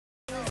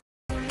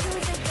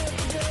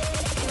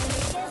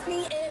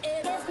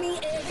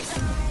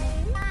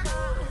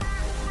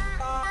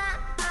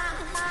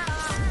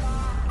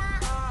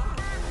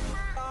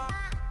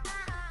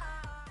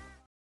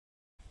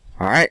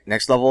Alright,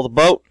 next level of the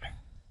boat.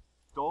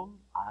 Done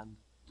and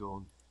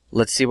done.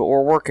 Let's see what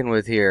we're working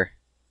with here.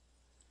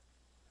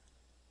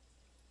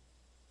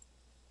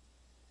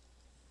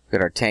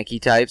 Got our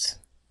tanky types.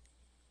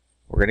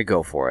 We're gonna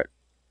go for it.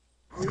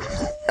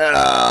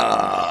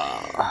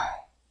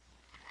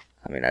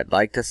 I mean, I'd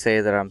like to say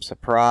that I'm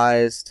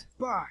surprised.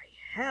 By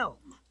hell.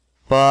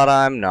 But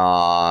I'm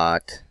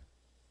not.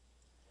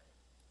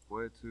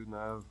 Where to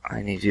now?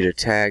 I need you to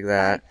tag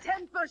that. My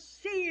temper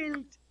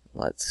shield.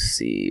 Let's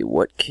see.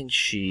 What can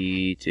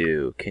she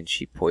do? Can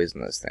she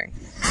poison this thing?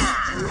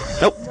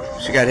 Nope.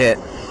 She got hit.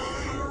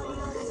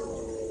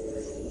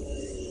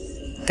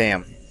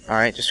 Damn.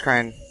 Alright, just try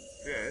and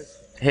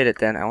hit it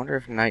then. I wonder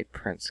if Night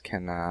Prince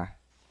can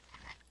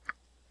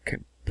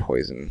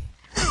poison.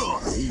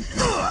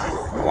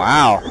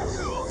 Wow.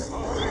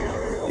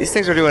 These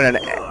things are doing an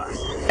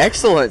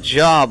excellent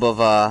job of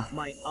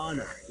My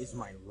honor is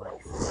my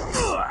life.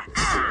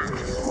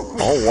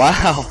 Oh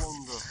wow.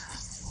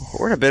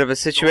 We're in a bit of a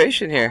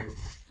situation here.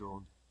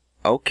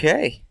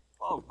 Okay.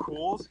 Of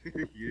course.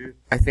 Yeah.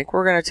 I think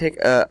we're gonna take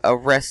a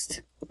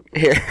rest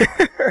here.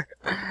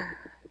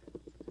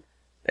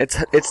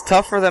 It's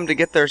tough for them to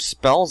get their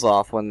spells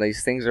off when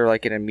these things are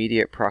like in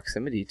immediate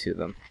proximity to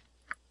them.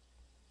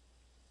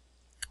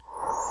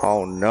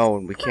 Oh no,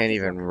 and we can't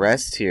even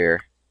rest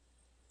here.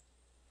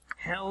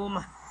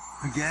 Helm.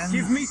 Again.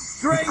 Give me With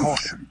strength.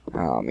 caution.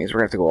 Oh, it means we're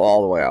gonna have to go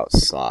all the way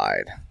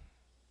outside.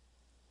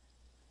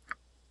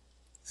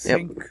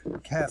 Think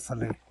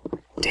carefully.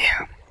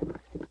 Damn.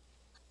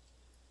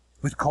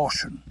 With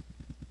caution.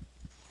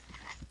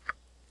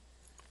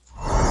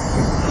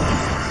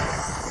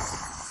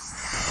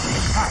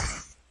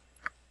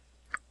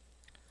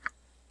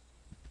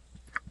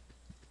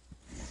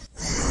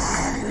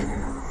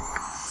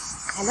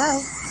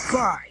 Hello?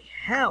 By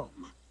helm.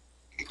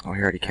 Oh,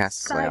 he already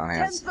cast Slay on My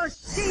Hands. temper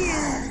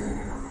shield.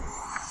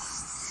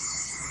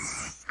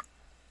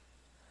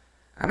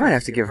 I might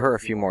have to give her a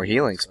few more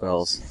healing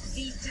spells.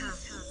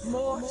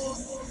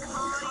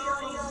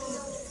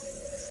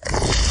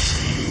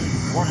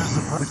 What is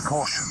the with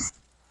caution?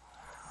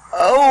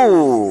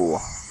 Oh!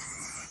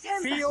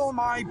 Feel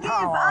my Give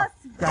power. us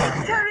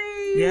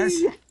victory.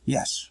 Yes.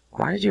 Yes.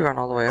 Why did you run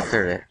all the way up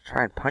there to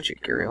try and punch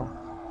it, Giriel?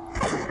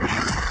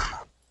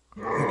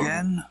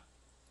 Again.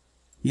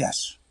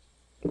 Yes.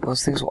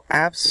 Those things will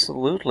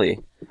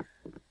absolutely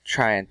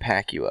try and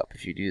pack you up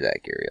if you do that,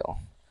 Giriel.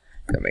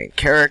 The main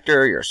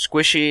character, you're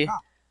squishy,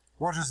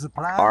 What is the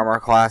plan? armor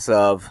class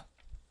of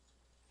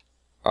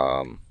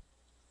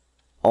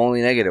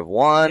only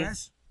 -1.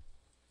 Yes.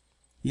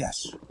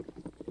 Yes.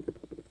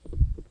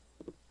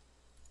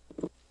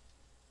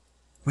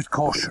 With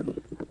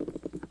caution.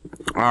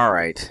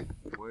 Alright.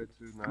 Where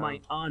to now?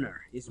 My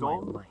honor is my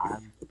Done life.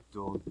 and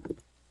done.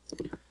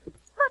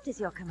 What is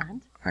your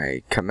command?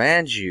 I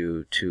command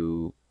you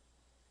to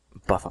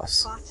buff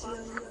us.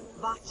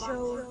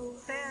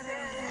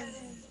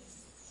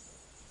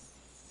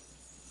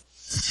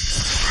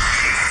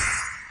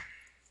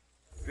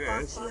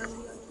 Yes.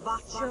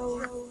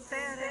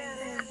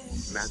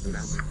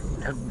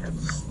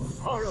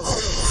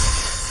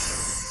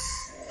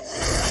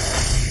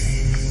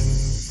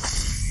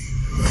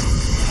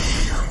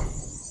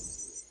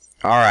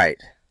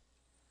 Alright.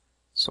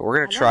 So we're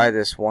going to try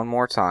this one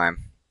more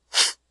time.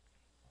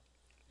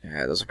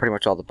 Yeah, those are pretty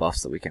much all the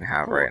buffs that we can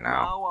have right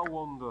now. Now I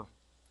wonder.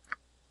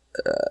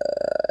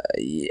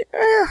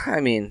 Yeah, I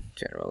mean,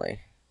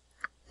 generally.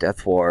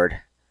 Death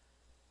Ward.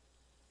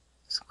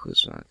 This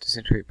includes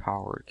Disintegrate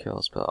Power Word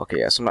Kill spell. Okay,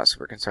 yeah, so I'm not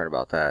super concerned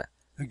about that.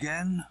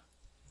 Again.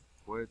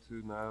 Where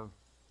to now?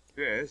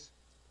 Yes.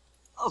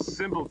 A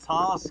simple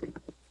task.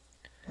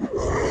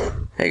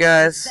 Hey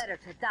guys, Better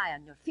to die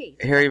on your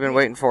feet. here you've been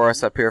waiting for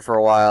us up here for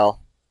a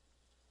while.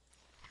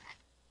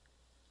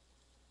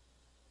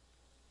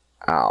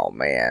 Oh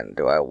man,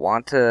 do I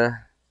want to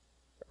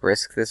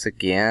risk this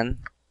again?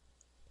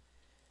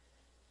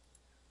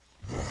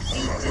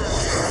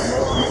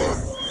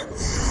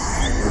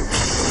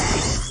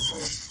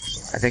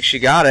 I think she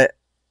got it.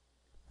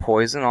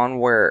 Poison on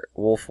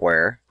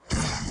wolfware.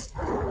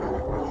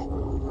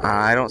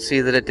 I don't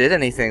see that it did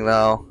anything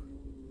though.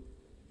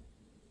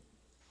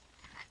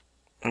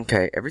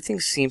 Okay, everything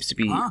seems to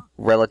be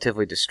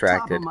relatively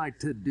distracted. Top of my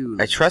to-do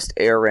I list. trust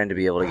Aaron to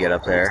be able to get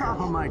up there. Top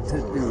of my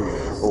to-do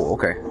list. Oh,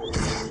 okay.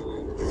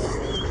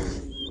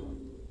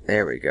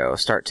 There we go.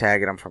 Start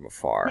tagging them from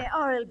afar. May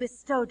Auril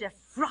bestow a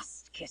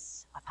frost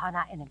kiss upon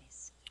our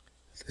enemies.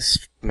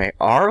 May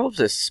Arl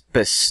just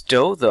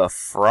bestow the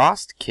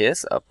frost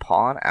kiss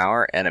upon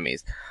our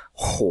enemies.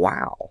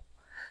 Wow.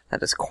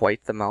 That is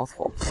quite the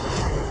mouthful.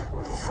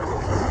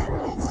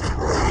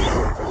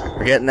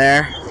 We're getting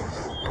there.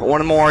 Put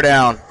one more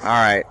down.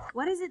 Alright.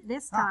 What is it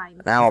this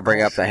time? Now I'll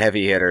bring up the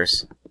heavy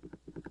hitters.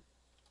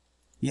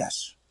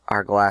 Yes.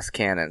 Our glass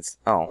cannons.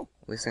 Oh,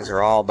 these things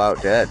are all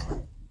about dead.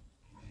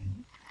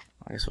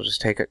 I guess we'll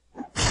just take it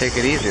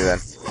easy then.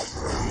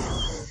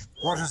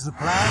 What is the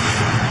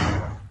plan?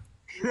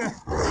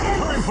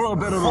 Time for a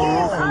bit of a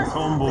rough and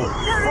tumble.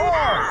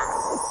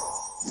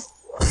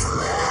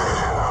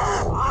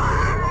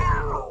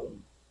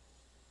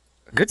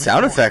 Good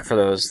sound effect for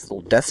those little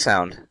death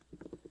sound.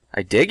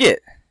 I dig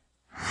it.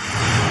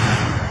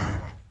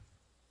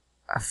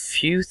 A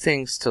few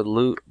things to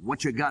loot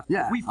What you got?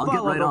 Yeah, We I'll get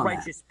follow right the on that.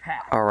 righteous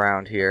path.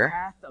 around here.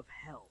 Path of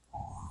hell.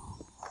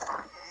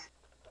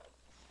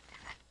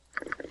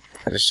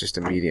 That is just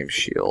a medium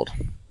shield.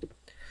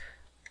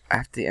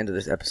 At the end of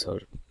this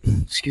episode,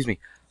 excuse me,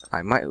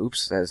 I might,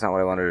 oops, that's not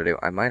what I wanted to do.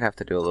 I might have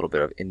to do a little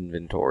bit of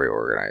inventory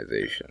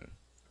organization.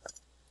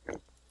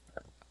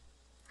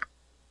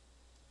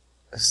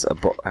 This is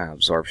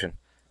absorption.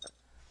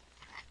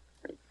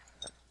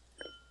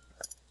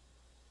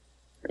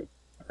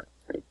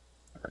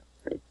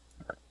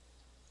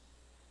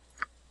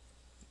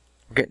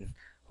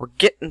 We're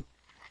getting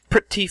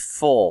pretty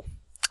full.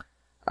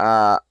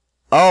 Oh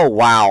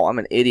wow, I'm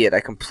an idiot. I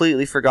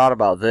completely forgot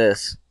about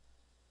this.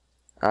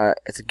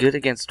 It's good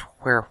against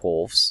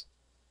werewolves.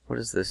 What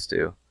does this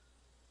do?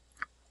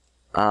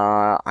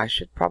 I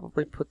should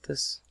probably put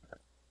this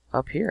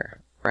up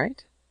here,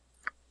 right?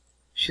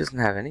 She doesn't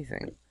have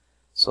anything.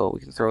 So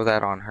we can throw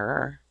that on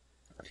her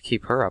to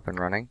keep her up and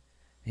running.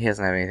 He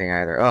doesn't have anything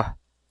either. Oh,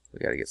 we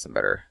gotta get some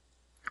better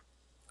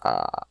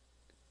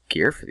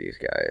gear for these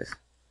guys.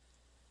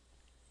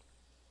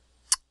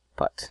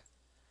 But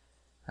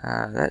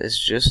that is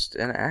just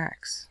an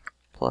axe.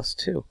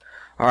 +2.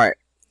 Alright,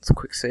 let's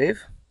quick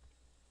save.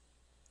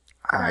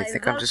 I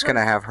think I'm just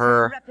gonna have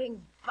her...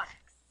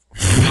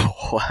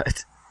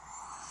 What?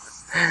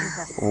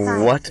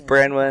 What,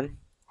 Branwen?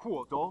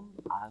 Quote on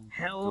and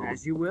Hell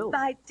as you will.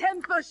 Thy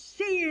temper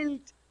shield.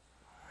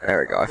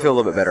 There we go. I feel a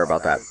little bit better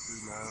about that.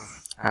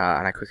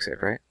 And I quick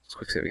save, right? Let's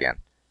quick save again.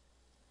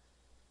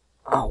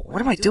 Oh,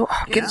 what am I doing?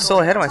 I'm getting so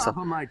ahead of myself.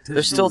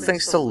 There's still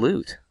things to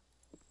loot.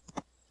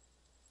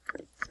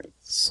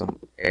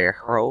 Some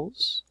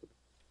arrows.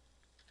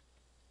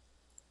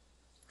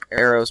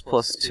 Arrows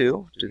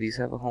 +2. Do these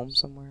have a home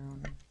somewhere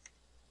on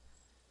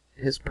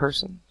his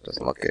person?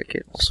 Doesn't look like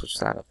it. We'll switch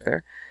that up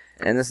there.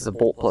 And this is a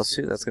bolt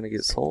 +2. That's going to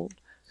get sold.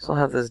 Still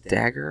have this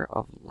dagger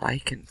of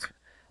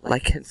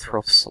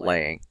lycanthrope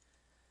slaying.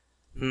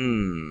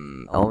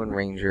 Elven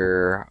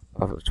Ranger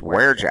of its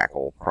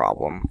werejackal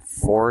problem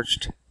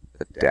forged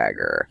the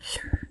dagger.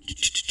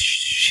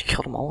 She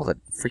killed them all with a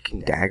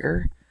freaking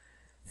dagger.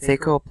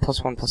 Thaco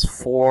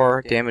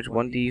 +1/+4 damage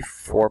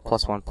 1d4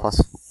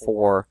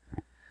 +1/+4.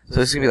 So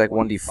this is gonna be like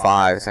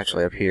 1d5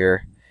 essentially up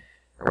here,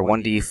 or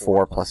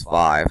 1d4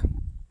 +5.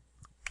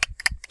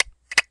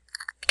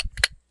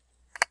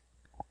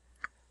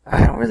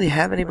 I don't really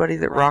have anybody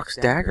that rocks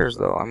daggers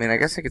though. I mean, I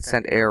guess I could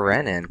send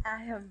Aren in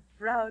I am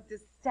proud to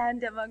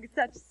stand among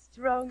such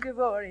strong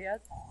warriors.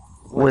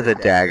 with a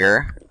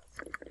dagger.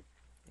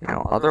 You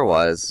know,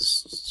 otherwise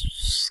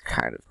it's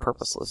kind of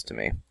purposeless to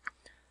me.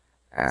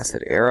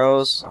 Acid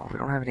arrows. Oh, we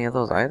don't have any of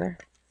those either.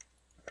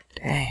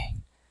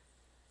 Dang.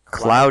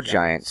 Cloud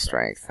Giant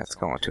Strength. That's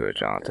going to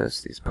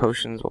Ajantis. These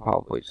potions will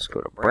probably just go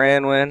to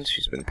Branwen.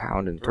 She's been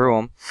pounding through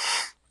them.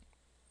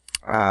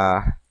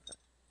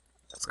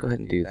 Let's go ahead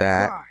and do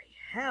that.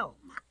 Hell.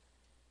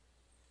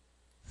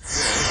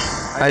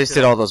 I just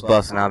did all those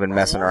buffs and I've been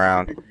messing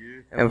around.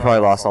 And we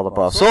probably lost all the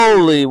buffs.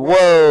 Holy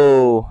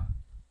whoa!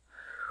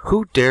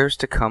 Who dares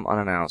to come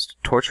unannounced?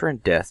 Torture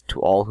and death to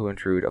all who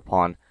intrude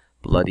upon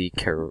bloody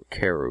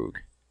Karug.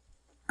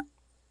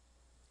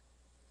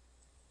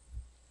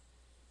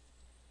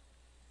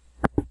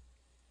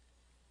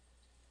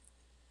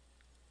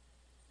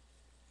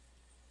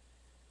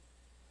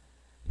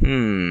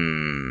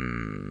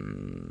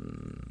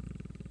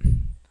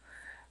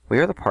 We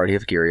are the party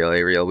of Giriel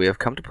Ariel. We have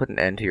come to put an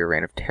end to your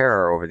reign of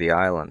terror over the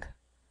island.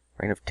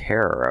 Reign of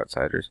terror,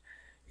 outsiders.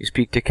 You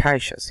speak to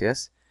Kaishas,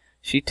 yes?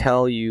 She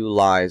tell you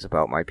lies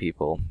about my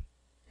people.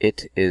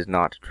 It is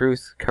not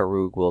truth.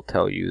 Karug will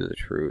tell you the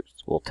truth.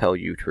 Will tell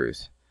you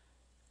truth.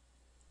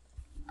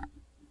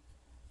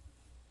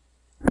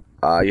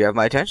 You have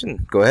my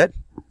attention. Go ahead.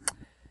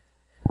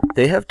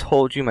 They have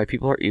told you my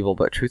people are evil,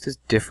 but truth is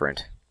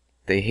different.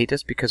 They hate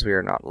us because we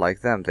are not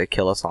like them. They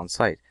kill us on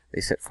sight. They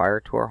set fire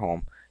to our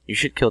home. You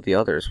should kill the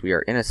others. We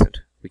are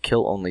innocent. We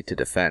kill only to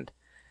defend.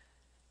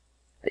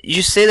 You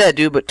just say that,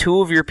 dude, but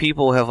 2 of your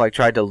people have, like,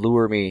 tried to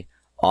lure me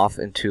off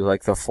into,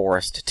 like, the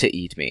forest to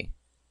eat me.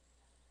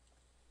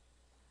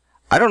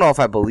 I don't know if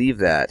I believe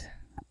that.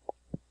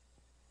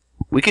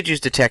 We could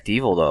just detect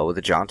evil, though, with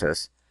the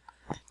Ajantis.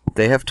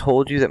 They have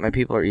told you that my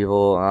people are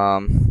evil.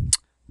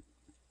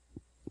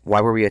 Why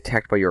were we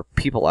attacked by your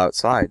people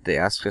outside? They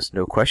asked us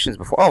no questions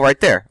before. Oh, right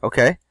there.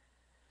 Okay.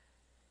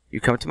 You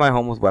come to my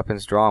home with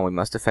weapons drawn. We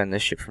must defend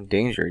this ship from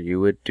danger.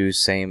 You would do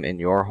same in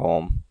your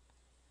home.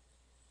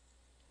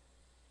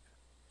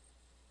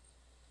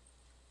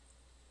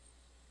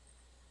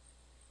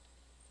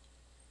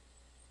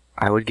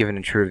 I would give an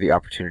intruder the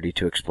opportunity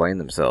to explain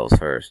themselves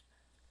first.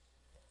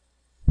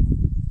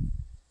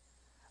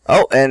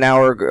 Oh, and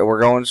now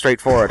we're going straight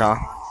for it, huh?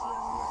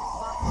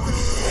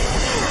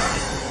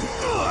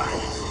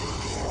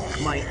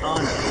 My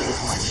honor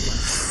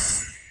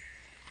is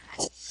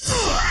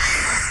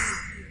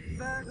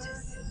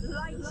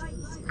my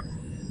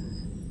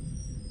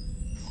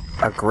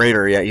A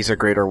greater, yeah, he's a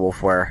greater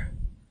wolfware.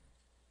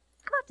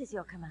 What is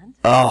your command?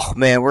 Oh,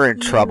 man, we're in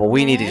trouble.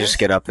 We need to just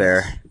get up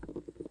there.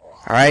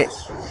 Alright.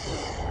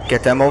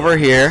 Get them over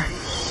here.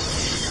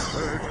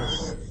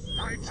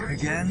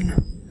 Again?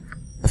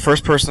 The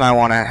first person I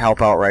want to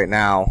help out right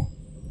now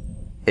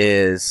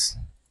is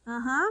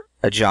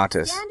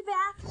Ajantis. Stand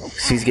back.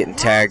 He's getting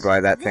tagged by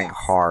that thing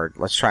hard.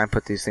 Let's try and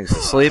put these things to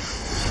sleep.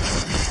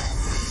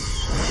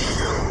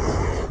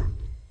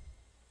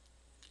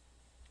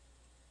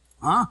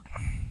 Huh?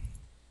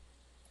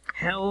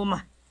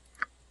 Helm,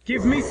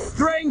 give me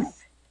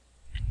strength!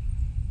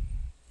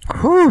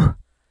 Whew.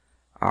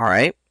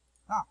 Alright.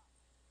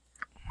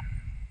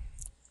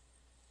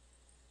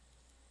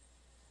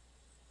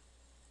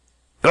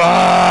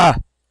 Ah!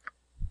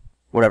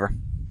 Whatever.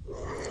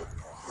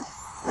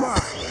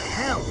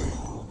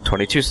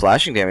 22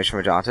 slashing damage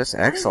from Ajantis.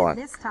 Excellent.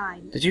 This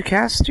time. Did you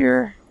cast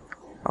your...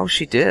 Oh,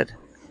 she did.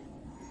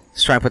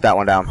 Let's try and put that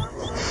one down.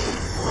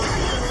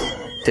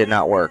 Did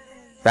not work.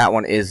 That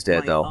one is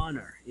dead, though.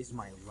 Honor is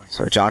my right.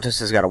 So Ajantis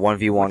has got a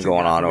 1v1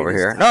 going on over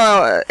here.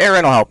 No,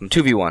 Aaron will help him.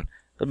 2v1.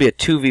 There'll be a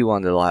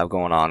 2v1 that they'll have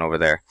going on over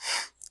there.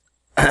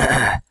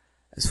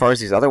 As far as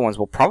these other ones,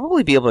 we'll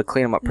probably be able to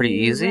clean them up pretty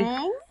easy.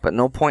 But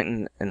no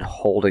point in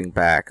holding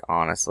back,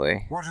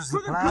 honestly. What is the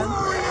plan?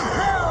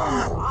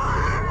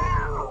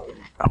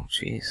 Oh,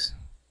 jeez.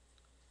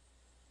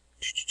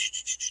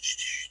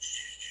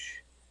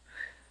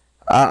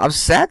 I'm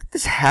sad that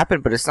this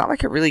happened, but it's not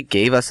like it really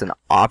gave us an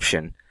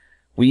option.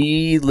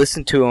 We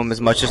listened to him as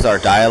much as our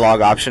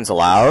dialogue options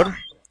allowed.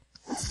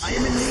 I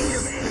am in need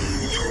of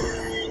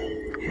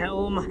aid.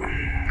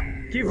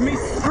 Helm, give me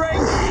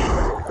strength!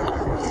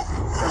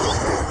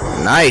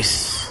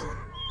 Nice!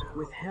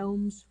 With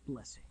Helm's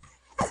blessing.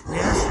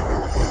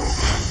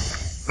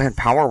 Man,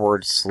 power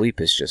word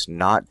sleep is just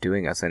not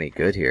doing us any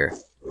good here.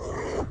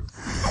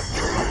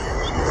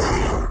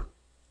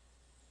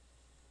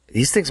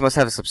 These things must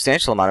have a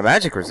substantial amount of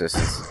magic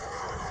resistance.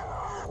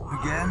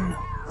 Again?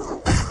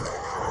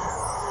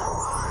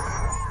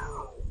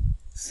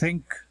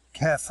 Think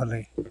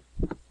carefully.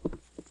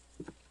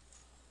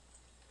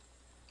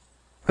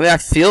 I mean, I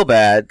feel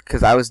bad,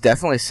 because I was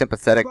definitely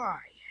sympathetic By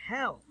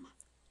Helm.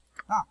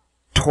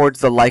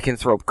 towards the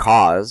lycanthrope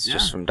cause,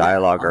 just from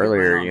dialogue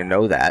earlier, you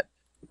know that.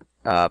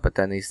 But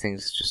then these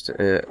things just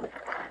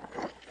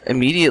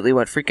immediately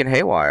went freaking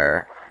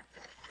haywire.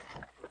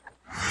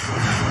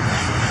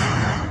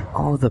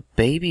 Oh, the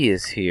baby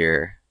is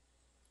here.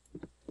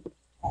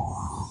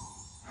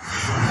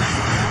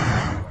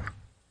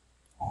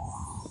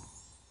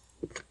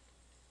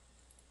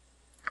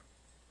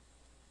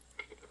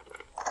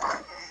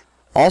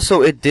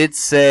 Also, it did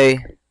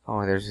say...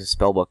 Oh, there's his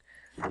spellbook.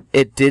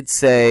 It did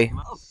say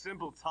A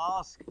simple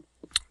task.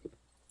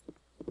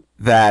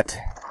 that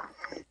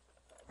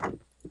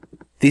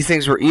these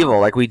things were evil.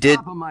 Like, we did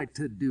Top of my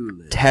to-do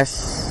list.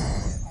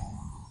 tests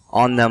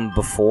on them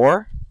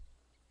before,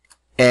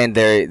 and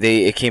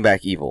it came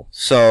back evil.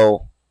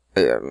 So,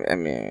 I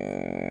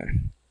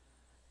mean...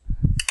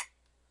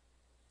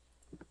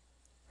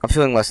 I'm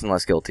feeling less and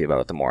less guilty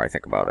about it the more I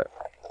think about it.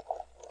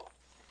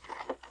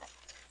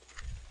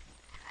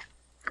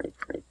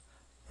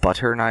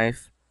 Butter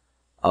knife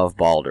of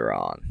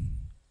Balduran.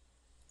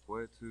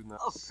 Where to now?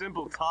 A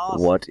simple task.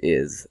 What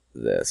is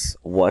this?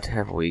 What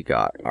have we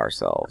got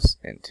ourselves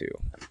into?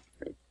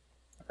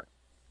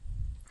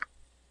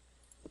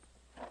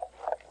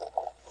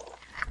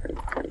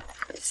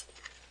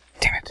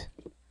 Damn it.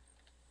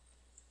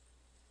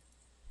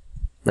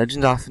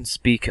 Legends often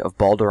speak of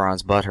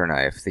Balduran's butter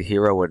knife. The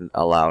hero would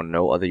allow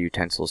no other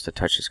utensils to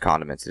touch his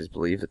condiments. It is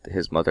believed that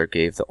his mother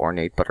gave the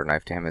ornate butter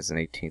knife to him as an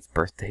 18th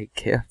birthday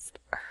gift.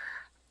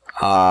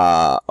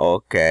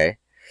 Okay.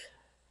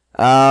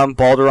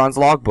 Balduran's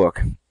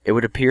logbook. It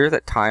would appear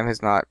that time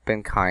has not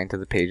been kind to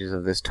the pages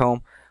of this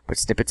tome, but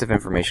snippets of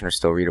information are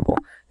still readable.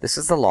 This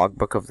is the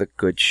logbook of the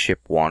good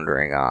ship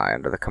Wandering Eye,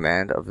 under the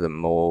command of the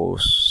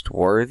most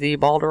worthy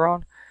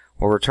Balduran.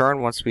 Will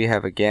return once we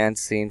have again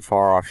seen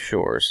far-off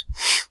shores.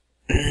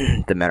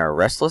 The men are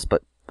restless,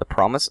 but the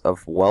promise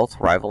of wealth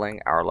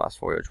rivaling our last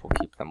voyage will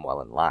keep them well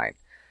in line.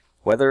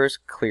 Weather is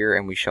clear,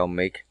 and we shall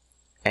make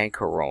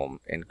anchor roam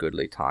in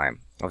goodly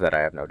time. Of that I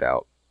have no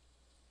doubt.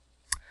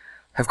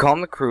 Have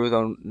calmed the crew,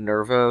 though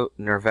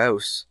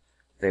nervous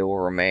they will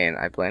remain.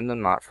 I blame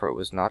them not, for it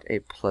was not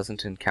a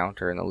pleasant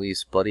encounter in the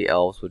least. Bloody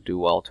elves would do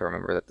well to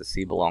remember that the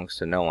sea belongs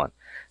to no one,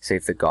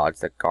 save the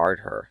gods that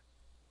guard her.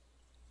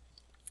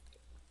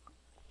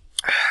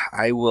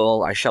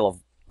 I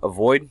shall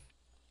avoid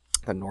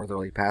the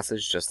northerly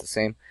passage just the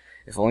same,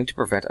 if only to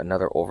prevent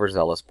another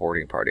overzealous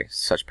boarding party.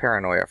 Such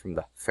paranoia from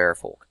the fair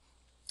folk.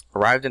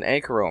 Arrived in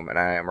anchor room, and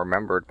I am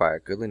remembered by a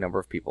goodly number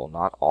of people,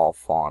 not all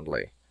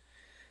fondly.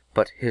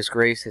 But his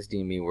grace has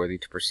deemed me worthy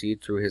to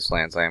proceed through his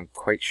lands. I am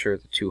quite sure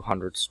the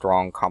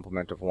 200-strong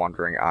complement of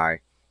Wandering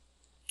Eye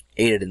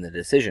aided in the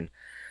decision.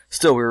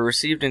 Still, we were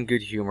received in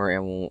good humor,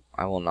 and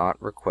I will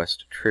not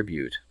request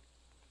tribute.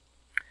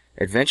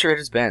 Adventure it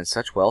has been,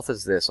 such wealth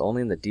as this,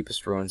 only in the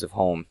deepest ruins of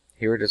home.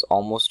 Here it is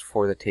almost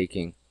for the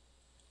taking,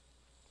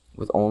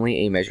 with only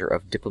a measure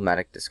of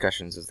diplomatic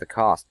discussions as the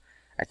cost.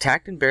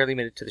 Attacked and barely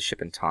made it to the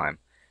ship in time.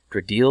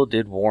 Dradil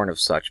did warn of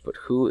such, but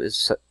who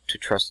is to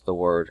trust a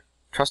word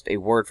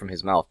from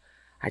his mouth?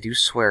 I do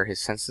swear his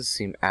senses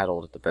seem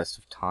addled at the best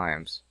of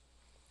times.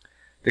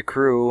 The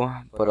crew,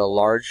 but a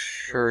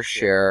larger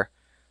share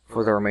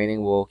for the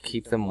remaining will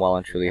keep them well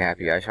and truly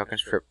happy. I shall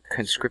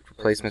conscript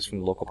replacements from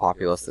the local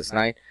populace this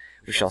night.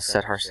 We shall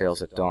set our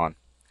sails at dawn.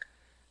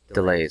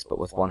 Delays, but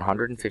with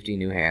 150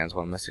 new hands,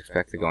 one must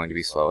expect the going to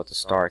be slow at the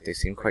start. They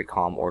seem quite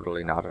calm,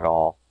 orderly, not at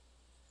all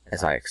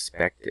as I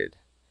expected.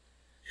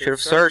 Should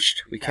have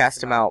searched. We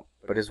cast him out,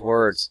 but his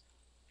words,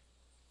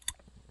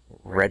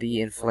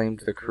 ready, inflamed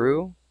the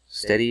crew.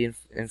 Steady,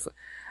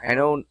 I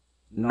know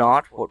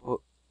not what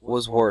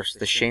was worse,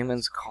 the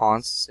shaman's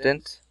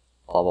constant,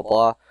 blah blah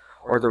blah,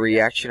 or the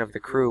reaction of the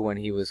crew when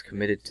he was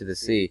committed to the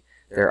sea.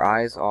 Their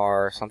eyes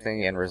are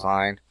something and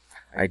resigned.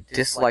 I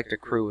dislike a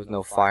crew with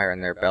no fire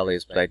in their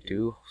bellies, but I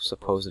do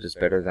suppose it is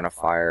better than a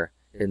fire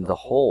in the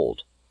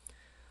hold.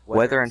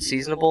 Weather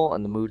unseasonable,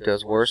 and the mood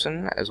does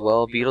worsen. As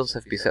well, beetles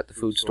have beset the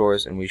food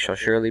stores, and we shall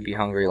surely be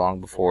hungry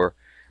long before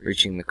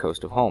reaching the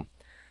coast of home.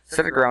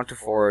 Set the ground to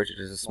forage.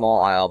 It is a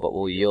small isle, but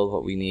will yield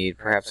what we need.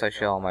 Perhaps I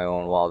shall on my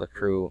own, while the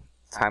crew,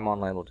 time on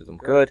land will do them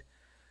good.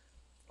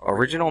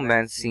 Original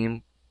men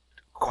seem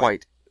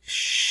quite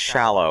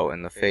shallow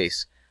in the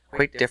face,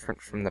 quite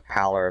different from the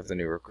pallor of the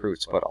new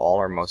recruits, but all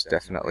are most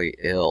definitely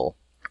ill.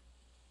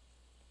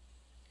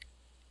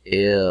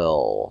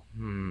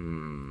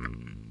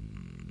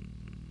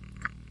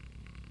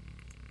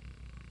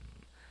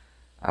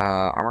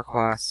 Armor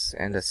class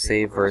and a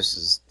save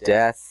versus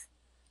death.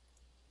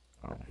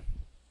 Oh,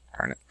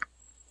 darn it.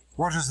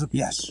 What is the...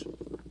 Yes.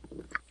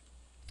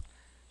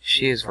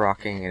 She is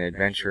rocking in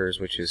adventures,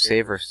 which is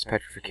save versus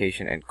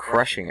petrification and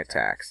crushing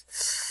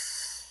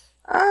attacks.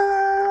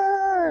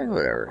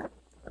 Whatever.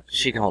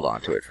 She can hold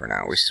on to it for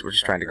now. We're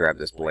just trying to grab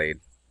this blade.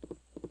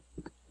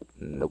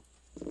 Nope.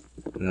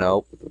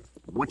 Nope.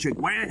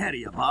 We're ahead of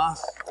you,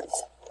 boss.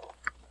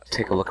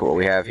 Take a look at what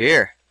we have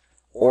here.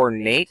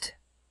 Ornate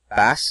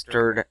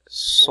bastard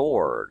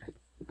sword.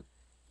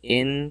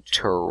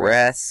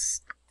 Interesting.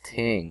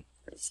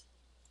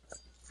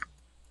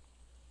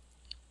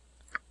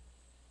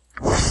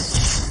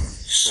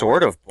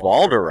 Sword of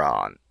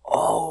Balduran.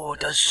 Oh,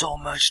 it does so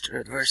much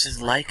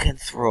versus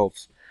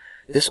lycanthropes.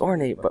 This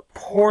ornate but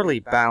poorly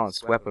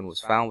balanced weapon was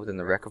found within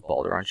the wreck of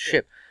Balduran's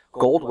ship.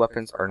 Gold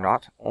weapons are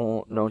not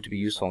known to be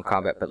useful in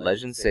combat, but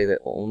legends say that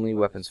only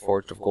weapons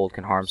forged of gold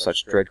can harm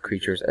such dread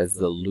creatures as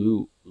the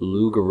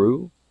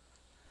Loop-Garou?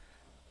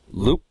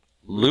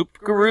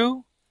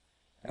 Loop-Garou?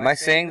 Am I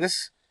saying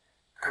this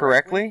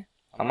correctly?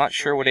 I'm not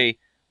sure what a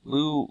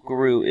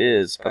Loop-Garou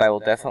is, but I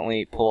will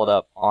definitely pull it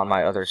up on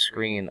my other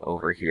screen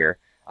over here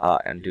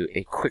and do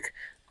a quick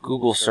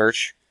Google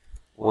search.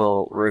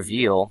 Will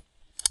reveal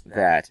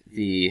that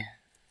the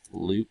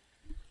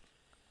Loop-Garou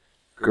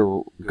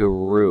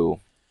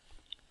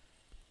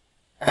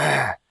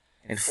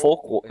in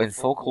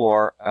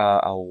folklore,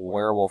 a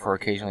werewolf or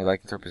occasionally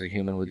lycanthrope is a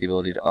human with the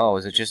ability to... Oh,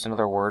 is it just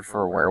another word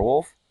for a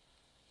werewolf?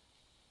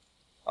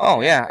 Oh,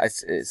 yeah,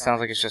 it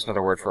sounds like it's just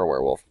another word for a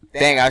werewolf.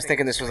 Dang, I was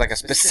thinking this was like a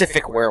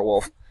specific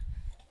werewolf.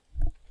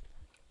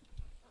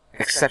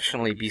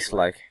 Exceptionally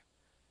beast-like.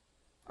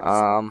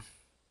 I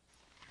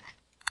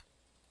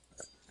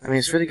mean,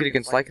 it's really good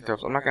against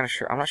lycanthropes. I'm not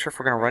sure if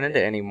we're gonna run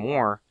into any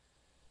more.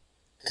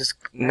 Does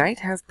Knight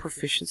have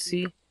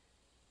proficiency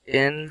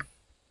in...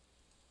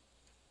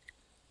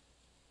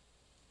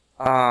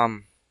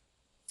 Here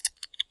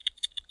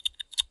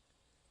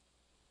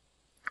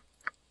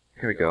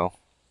we go.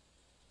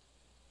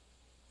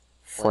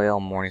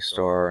 Flail,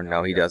 Morningstar.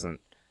 No, he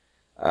doesn't.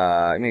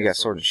 I mean, he got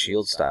sword and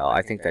shield style.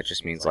 I think that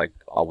just means like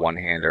a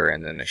one-hander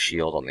and then a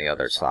shield on the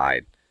other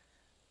side.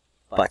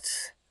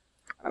 But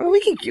I mean,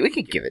 we can give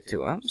it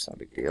to him. It's not a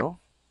big deal.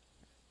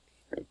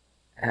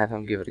 Have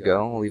him give it a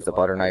go. We'll leave the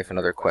butter knife and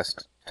other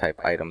quest type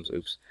items.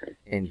 Oops,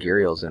 in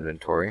Giriel's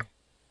inventory.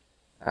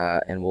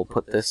 And we'll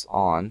put this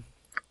on.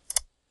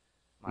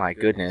 My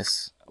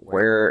goodness,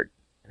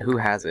 who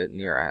has it?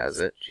 Nira has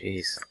it.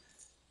 Jeez.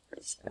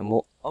 And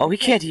we'll... Oh, we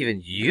can't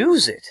even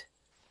use it!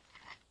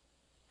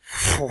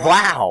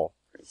 Wow!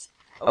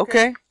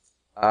 Okay.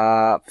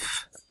 I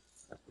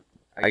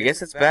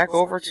guess it's back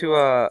over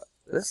to,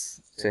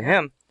 to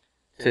him.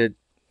 To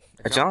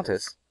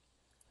Ajantis.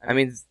 I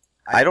mean,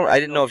 I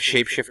didn't know if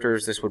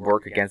shapeshifters this would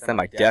work against them.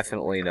 I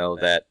definitely know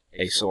that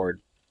a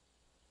sword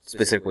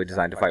specifically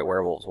designed to fight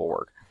werewolves will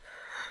work.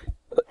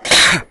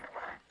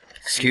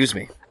 Excuse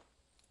me.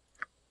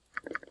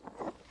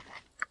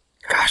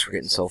 Gosh, we're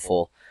getting so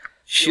full.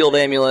 Shield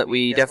amulet,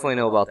 we definitely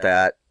know about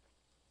that.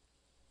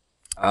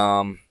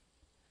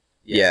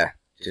 Yeah,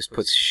 just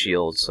puts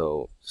shield,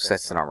 so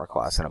sets an armor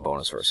class and a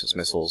bonus versus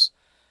missiles.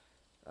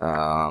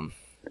 I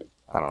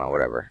don't know,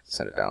 whatever.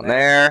 Send it down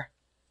there.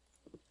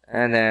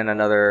 And then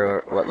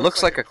another, what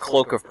looks like a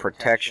cloak of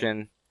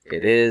protection.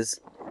 It is.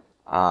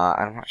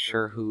 I'm not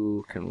sure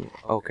who can...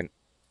 Oh,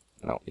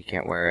 no, you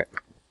can't wear it.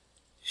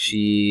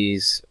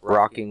 She's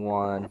rocking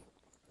one.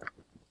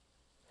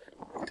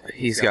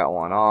 He's got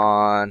one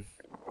on.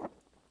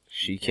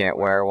 She can't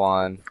wear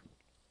one.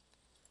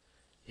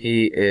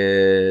 He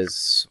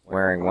is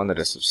wearing one that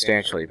is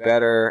substantially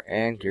better,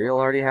 and Giriel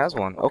already has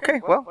one.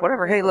 Okay, well,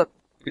 whatever. Hey, look,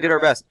 we did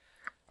our best.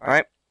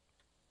 Alright,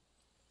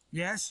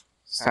 Yes?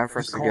 it's time for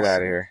us to get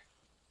out of here.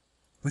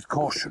 With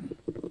caution.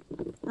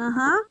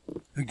 Uh-huh.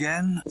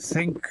 Again,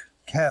 think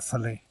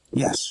carefully.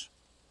 Yes.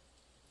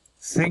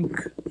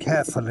 Think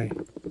carefully.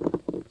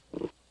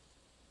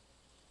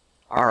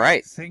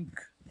 Alright, Think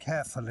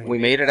carefully. we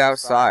made it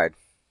outside.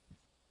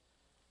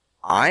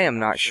 I am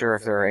not sure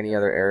if there are any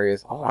other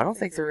areas. Oh, I don't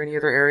think there are any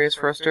other areas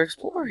for us to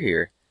explore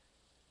here.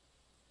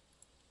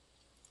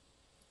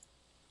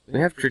 We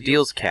have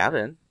Dradiel's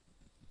cabin.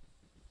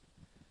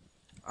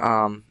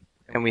 And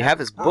we have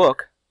his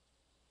book.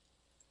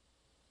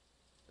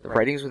 The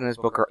writings within his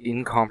book are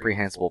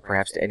incomprehensible,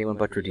 perhaps to anyone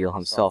but Dradiel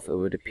himself. It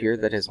would appear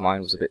that his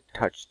mind was a bit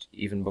touched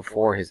even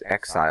before his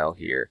exile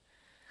here.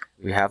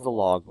 We have the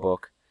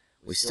logbook.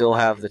 We still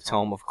have the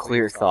Tome of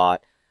Clear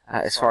Thought.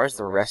 As far as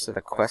the rest of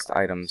the quest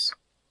items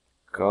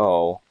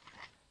go,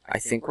 I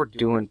think we're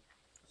doing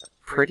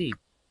pretty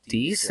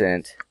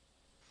decent.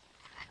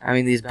 I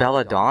mean, these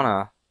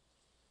belladonna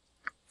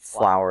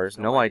flowers,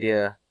 no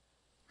idea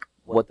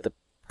what the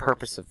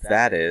purpose of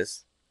that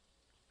is.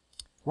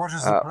 What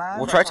is the plan?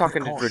 We'll try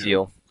talking to With caution.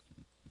 Dradiel.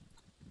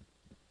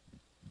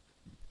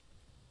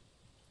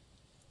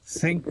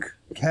 Think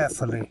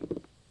carefully.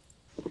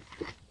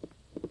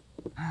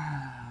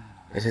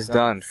 It is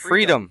done.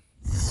 Freedom!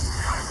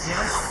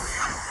 Yes?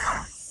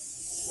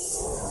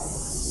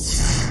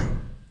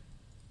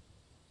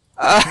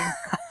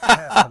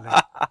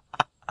 Carefully.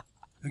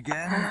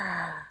 Again,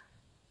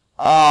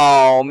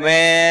 Oh,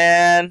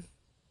 man!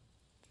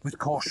 with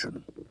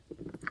caution.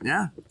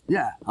 Yeah?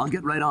 Yeah, I'll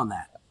get right on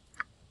that.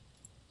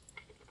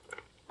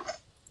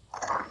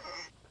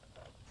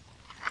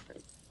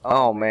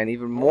 Oh, man,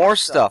 even more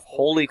stuff.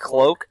 Holy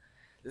cloak.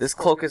 This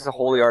cloak is a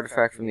holy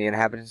artifact from the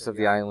inhabitants of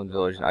the island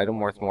village, an item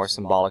worth more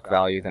symbolic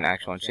value than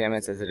actual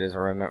enchantments, as it is a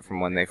remnant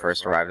from when they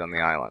first arrived on the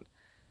island.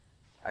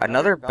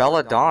 Another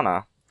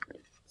belladonna.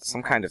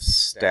 Some kind of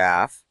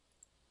staff.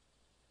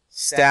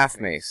 Staff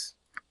mace.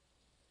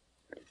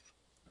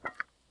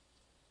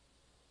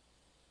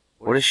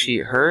 What is she?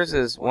 Hers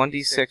is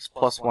 1d6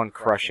 plus 1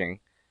 crushing.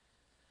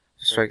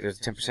 To strike, there's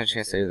a 10%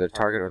 chance that either the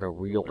target or the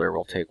wielder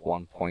will take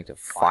 1 point of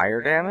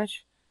fire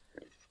damage.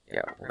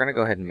 Yeah, we're going to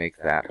go ahead and make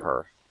that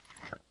her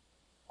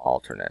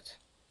alternate.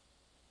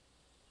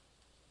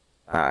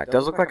 It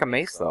does look like a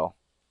mace, though.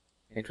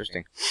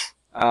 Interesting.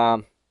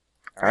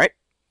 Alright.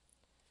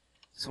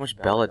 So much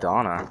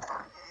belladonna.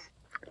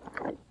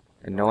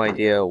 And no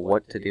idea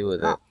what to do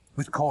with it.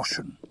 With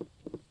caution.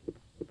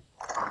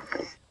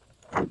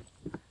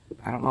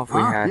 I don't know if we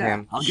had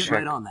him I'll get check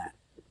right on that.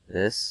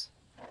 this.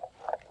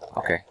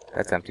 Okay,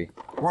 that's empty.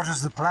 What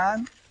is the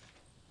plan?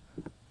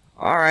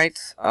 Alright,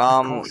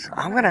 I'm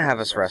gonna have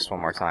us rest one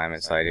more time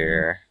inside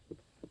here.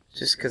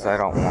 Just because I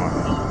don't want...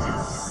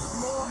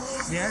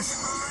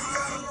 Yes?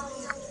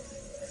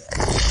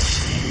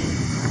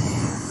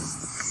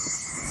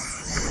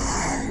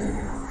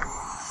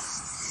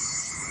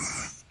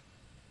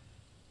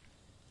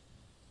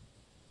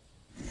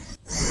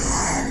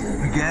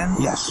 Again?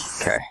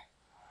 Yes. Okay.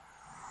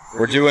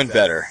 We're doing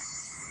better.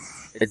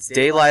 It's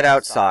daylight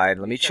outside.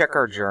 Let me check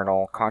our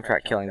journal.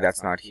 Contract killing,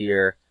 that's not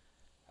here.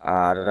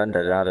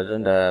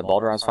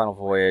 Balduran's final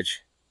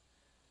voyage.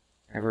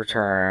 Never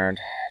returned.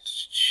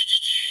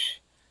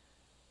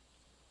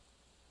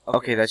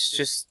 Okay, that's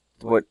just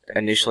what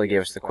initially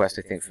gave us the quest,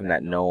 I think, from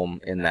that gnome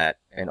in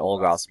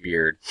Olgoth's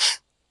beard.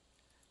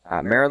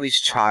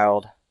 Marilee's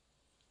child.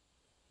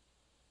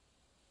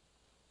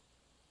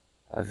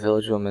 A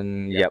village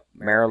woman. Yep,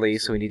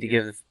 Marilee. So we need to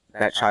give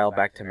that child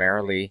back to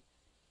Marilee.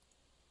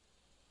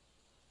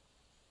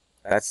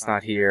 That's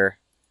not here.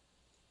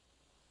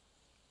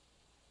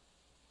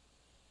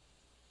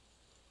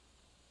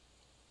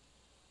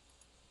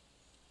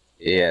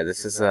 Yeah,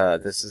 this is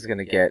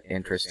gonna get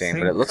interesting,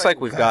 but it looks like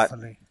we've got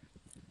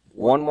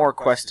one more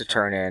quest to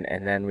turn in,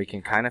 and then we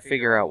can kind of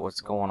figure out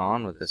what's going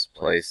on with this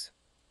place.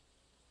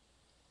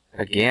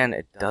 Again,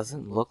 it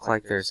doesn't look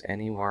like there's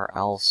anywhere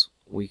else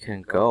we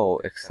can go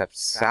except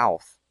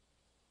south.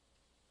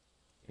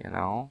 You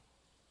know?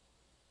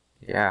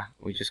 Yeah,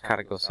 we just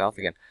gotta go south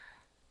again.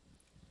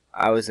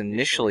 I was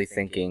initially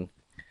thinking,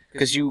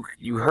 because you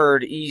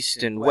heard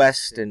east and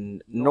west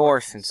and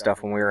north and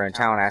stuff when we were in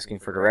town asking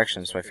for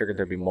directions, so I figured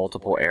there'd be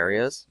multiple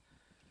areas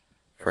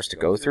for us to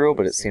go through,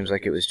 but it seems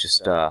like it was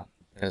just, it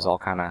was all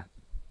kind of...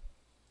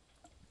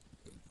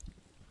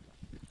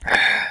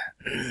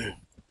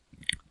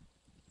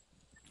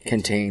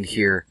 contained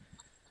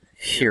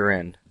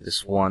herein,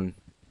 this one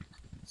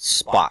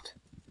spot.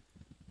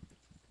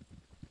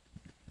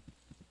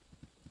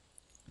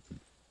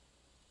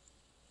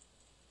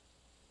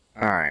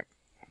 Alright.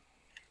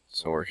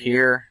 So we're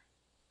here.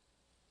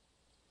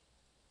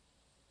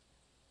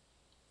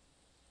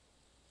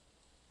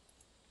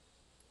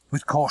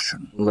 With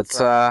caution.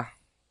 Let's,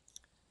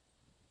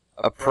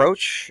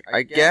 approach,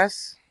 I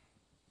guess.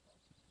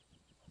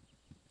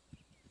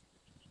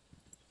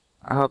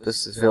 I hope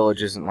this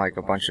village isn't like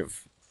a bunch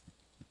of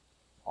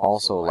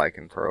also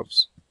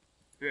lycanthropes.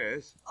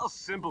 Yes, a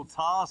simple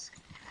task.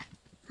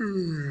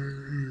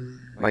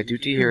 My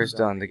duty here is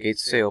done. The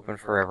gates stay open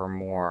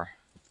forevermore.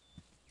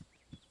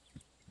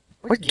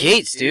 What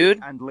gates, dude?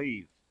 And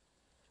leave.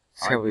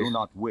 I I do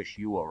not wish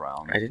you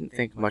around. I didn't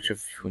think much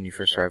of when you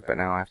first arrived, but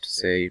now I have to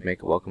say you'd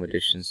make welcome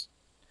additions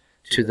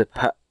to the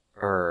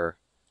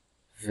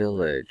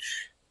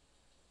village.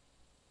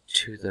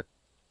 To the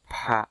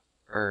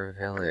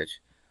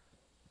village.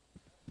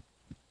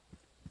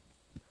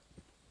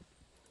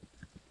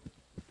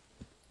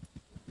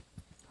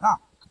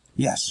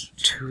 Yes.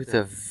 To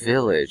the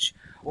village.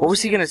 What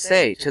was he gonna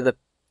say? To the...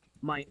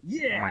 My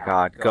Oh my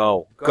god,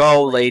 go.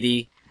 Go,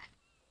 lady.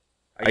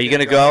 Are you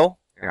gonna go?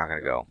 You're not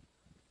gonna go.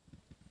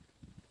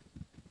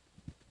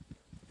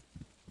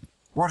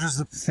 What is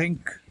the...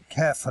 Think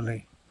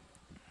carefully.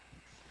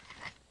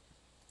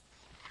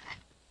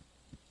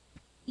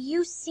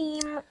 You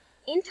seem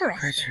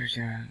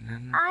interesting.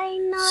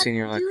 I'm not Seen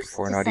your life used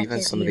before, to not such even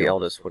as some of you. the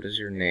eldest. What is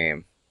your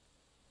name?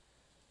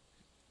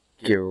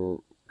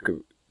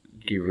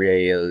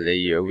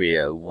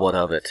 Girelia, what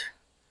of it?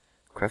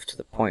 Craft to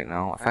the point,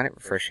 no. I find it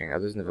refreshing.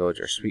 Others in the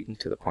village are sweetened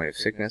to the point of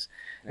sickness,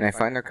 and I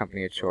find their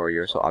company a chore.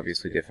 You're so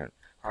obviously different.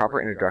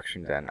 Proper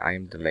introduction, then. I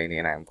am Delaney,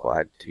 and I am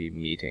glad to be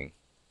meeting.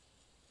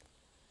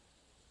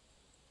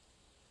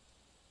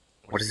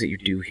 What is it you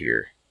do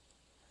here?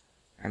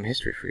 I'm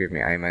history, forgive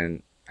me.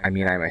 I'm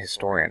a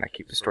historian. I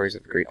keep the stories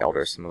of the great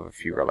elders, some of a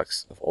few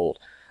relics of old.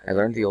 I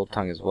learned the old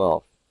tongue as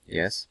well.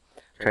 Yes?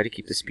 Try to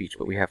keep the speech,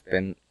 but we have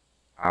been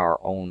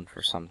our own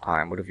for some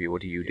time. What of you?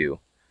 What do you do?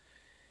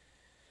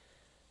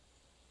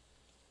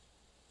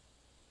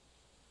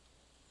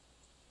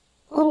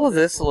 A little of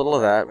this, a little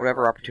of that,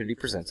 whatever opportunity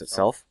presents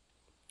itself.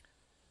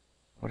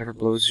 Whatever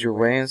blows your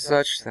way and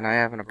such, then I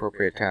have an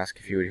appropriate task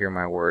if you would hear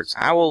my words.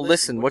 I will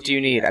listen. What do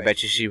you need? I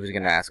bet you she was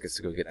going to ask us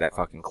to go get that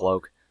fucking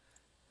cloak.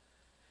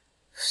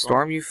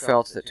 Storm you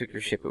felt that took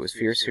your ship, it was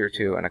fierce here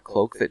too, and a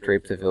cloak that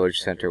draped the village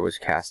center was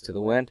cast to the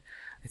wind.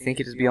 I think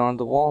it is beyond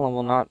the wall and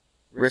will not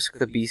risk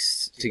the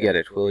beasts to get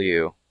it, will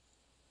you?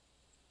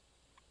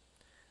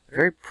 A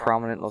very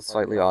prominent and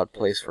slightly odd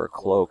place for a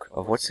cloak.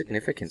 Of what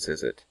significance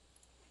is it?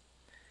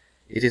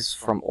 It is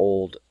from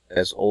old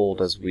as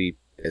we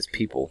as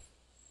people.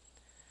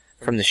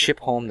 From the ship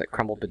home that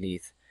crumbled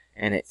beneath,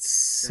 and it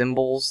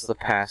symbols the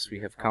past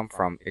we have come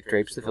from. It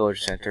drapes the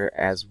village center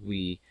as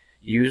we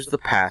use the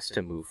past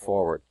to move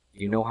forward.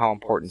 You know how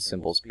important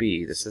symbols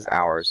be. This is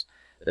ours.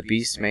 The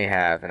beasts may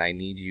have, and I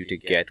need you to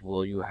get.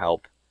 Will you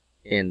help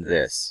in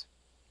this?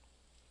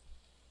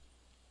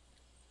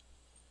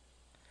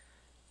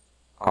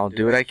 I'll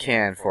do what I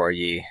can for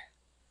ye.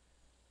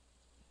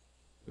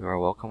 You are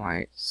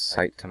welcome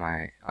sight to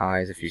my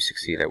eyes. If you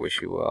succeed, I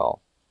wish you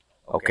well.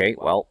 Okay,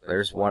 well,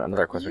 there's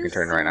another quest we can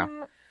turn right now.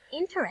 You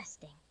seem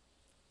interesting.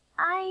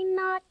 I'm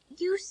not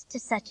used to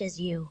such as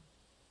you.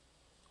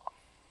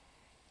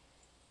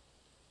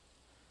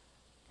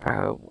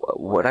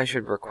 What I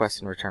should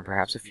request in return,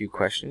 perhaps a few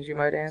questions you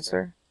might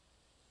answer?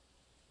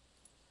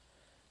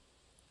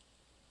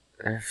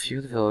 There are a few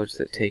of the village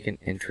that take an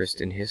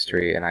interest in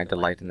history, and I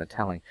delight in the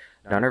telling.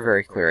 None are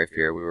very clear, I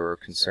fear. We were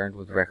concerned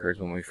with records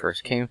when we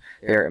first came.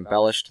 They are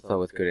embellished, though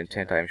with good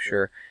intent, I am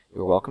sure.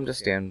 You are welcome to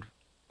stand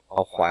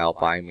a while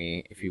by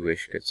me, if you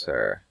wish, good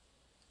sir.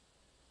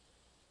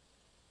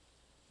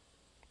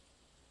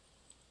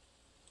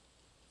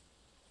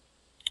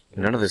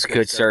 None of this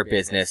good sir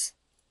business.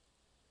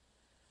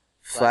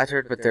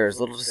 Flattered, but there is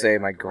little to say.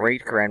 My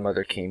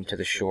great-grandmother came to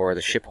the shore,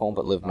 the ship home,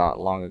 but lived not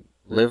long.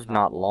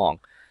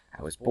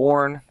 I was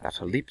born, that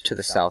a leap to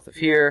the south of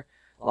here,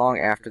 long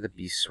after the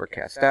beasts were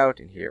cast out,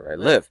 and here I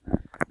live.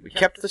 We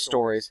kept the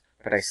stories,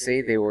 but I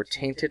say they were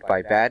tainted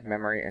by bad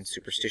memory and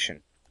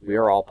superstition. We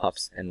are all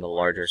pups in the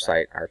larger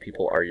sight. Our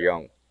people are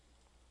young.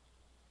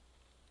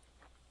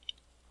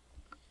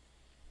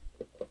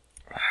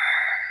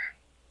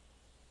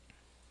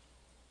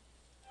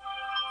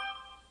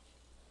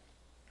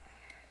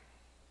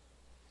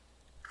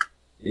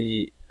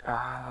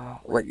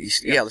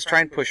 Let's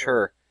try and push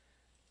her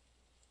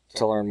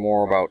to learn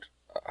more about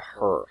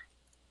her.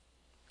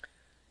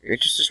 Your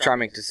interest is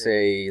charming, to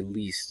say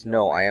least.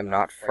 No, I am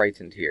not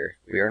frightened here.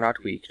 We are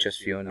not weak,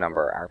 just few in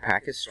number. Our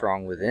pack is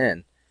strong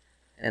within,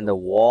 and the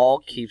wall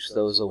keeps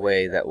those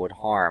away that would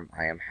harm.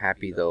 I am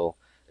happy, though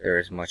there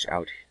is much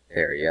out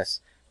there,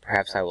 yes?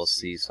 Perhaps I will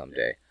see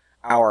someday.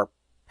 Our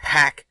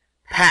pack!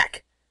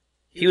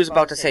 He was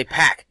about to say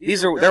pack!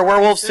 They're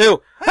werewolves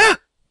too! Ah!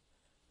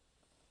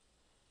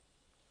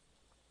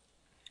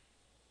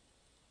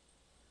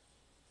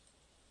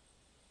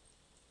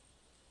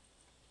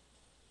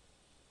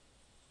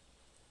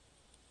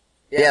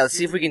 Yeah, let's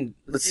see if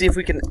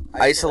we can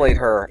isolate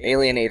her,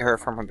 alienate her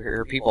from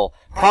her people.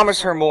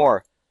 Promise her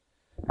more.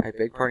 I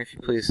beg pardon, if you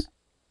please.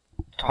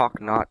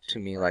 Talk not to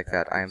me like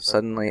that. I am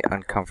suddenly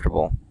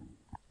uncomfortable.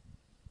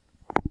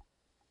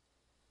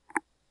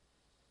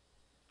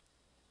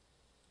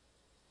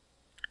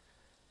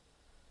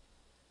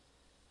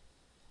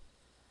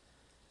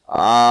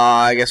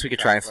 I guess we could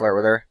try and flirt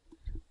with her.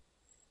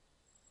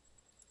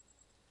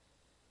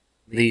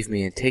 Leave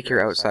me and take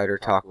your outsider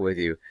talk with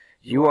you.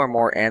 You are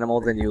more animal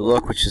than you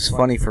look, which is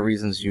funny for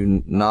reasons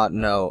you not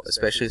know,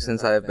 especially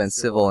since I have been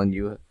civil and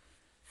you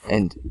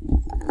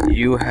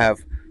have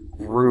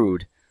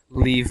rude.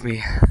 Leave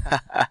me.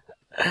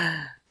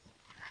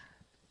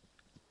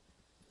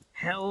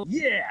 Hell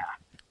yeah!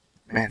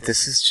 Man,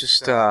 this is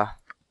just, I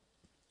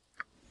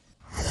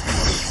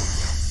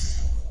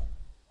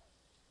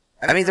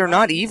mean, they're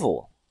not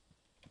evil.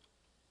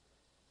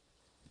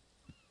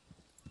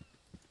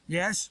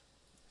 Yes?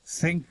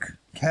 Think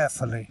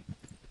carefully.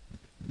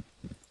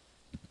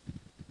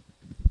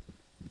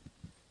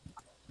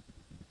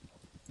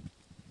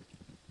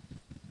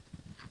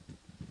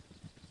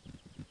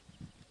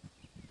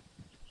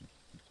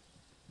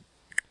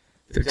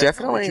 They're What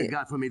definitely you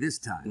got for me this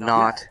time?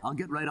 not Yeah, I'll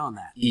get right on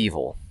that.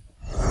 evil.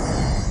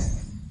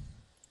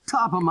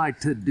 Top of my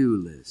to-do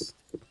list.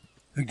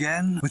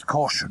 Again, with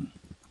caution.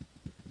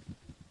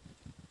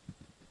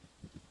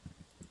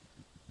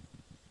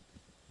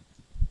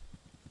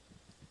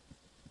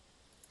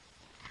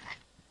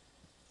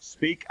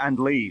 Speak and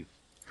leave.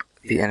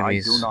 The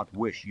enemies. I do not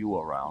wish you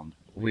around.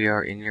 We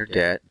are in your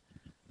debt.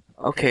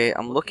 Okay,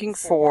 I'm looking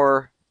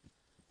for,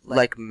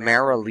 like,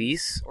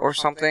 Marilise or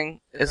something.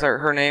 Is that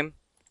her name?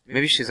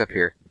 Maybe she's up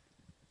here.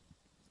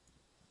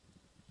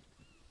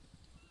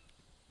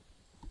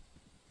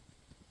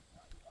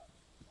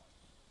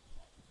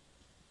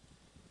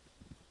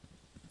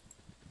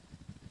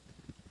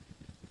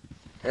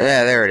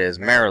 Yeah, there it is.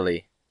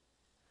 Merrily.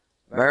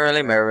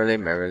 Merrily, merrily,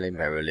 merrily,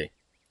 merrily.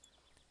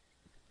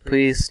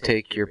 Please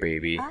take your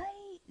baby. I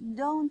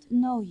don't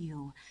know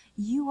you.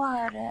 You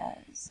are a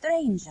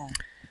stranger.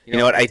 You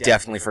know what? I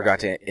definitely forgot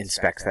to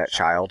inspect that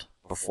child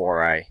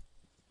before I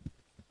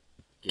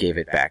gave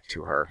it back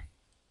to her.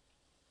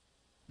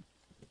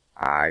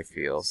 I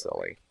feel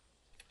silly.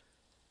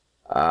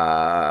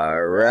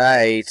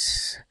 Right.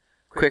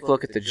 Quick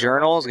look at the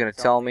journal is going to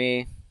tell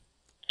me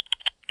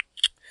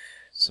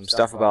some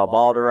stuff about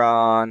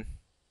Balduran.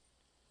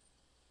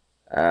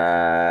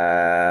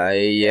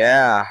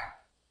 Yeah.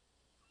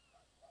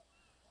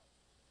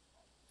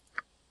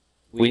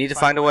 We need to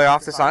find a way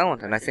off this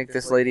island, and I think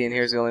this lady in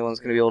here is the only one that's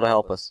going to be able to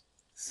help us.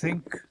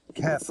 Think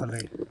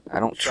carefully.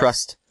 I don't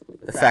trust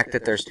the fact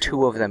that there's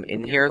two of them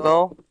in here,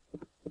 though.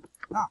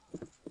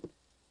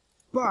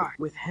 Back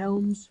with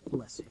Helm's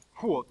blessing.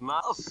 What,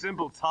 not a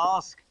simple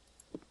task?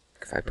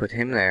 If I put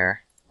him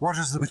there... What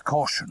is the with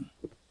caution?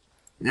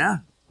 Yeah?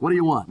 What do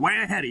you want? Way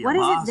ahead of you, What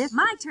is boss. it this?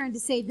 My turn to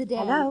save the day.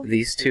 Hello?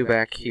 These two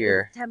back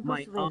here.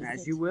 Tempest wills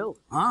As it. you will.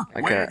 Huh?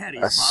 Like Way ahead of you,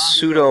 a boss.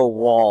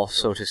 pseudo-wall,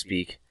 so to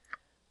speak.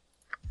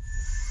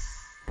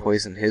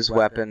 Poison his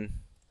weapon.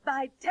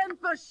 By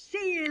Tempest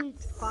shield!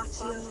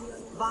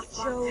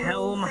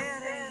 Helm,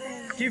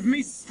 give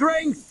me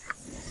strength!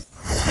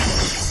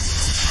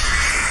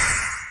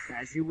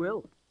 As you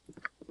will.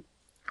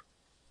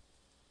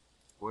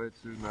 Where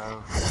to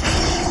now?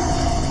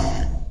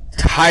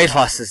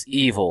 Typhlos is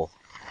evil.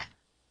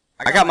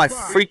 I got my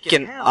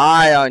freaking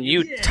eye on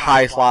you,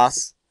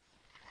 Typhlos.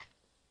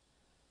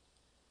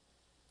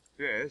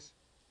 Yes?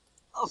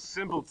 A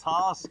simple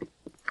task.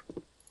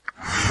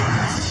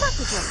 What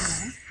is your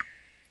plan?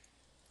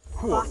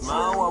 What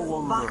now, I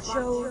wonder? A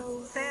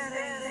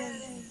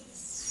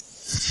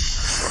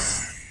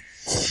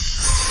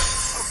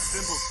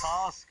Simple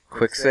task.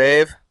 Quick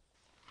save.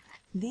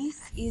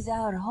 This is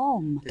our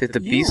home. Did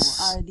the You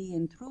beasts are the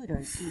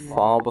intruders here.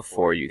 fall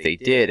before you? They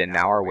did, and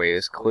now our way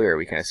is clear.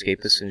 We can escape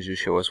as soon as you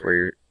show us where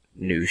your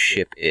new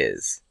ship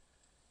is.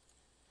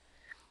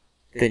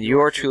 Then you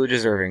are truly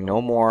deserving.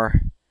 No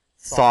more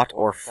thought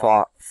or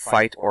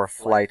fight or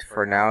flight,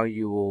 for now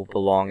you will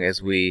belong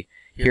as we.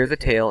 Hear the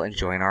tale and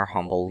join our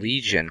humble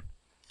legion.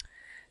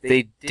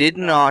 They did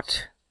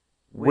not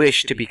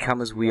wish to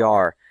become as we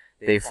are.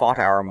 They fought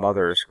our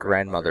mothers,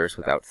 grandmothers,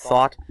 without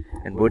thought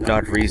and would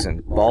not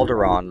reason.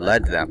 Balduran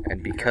led them,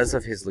 and because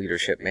of his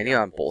leadership, many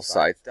on both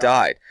sides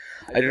died.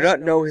 I do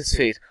not know his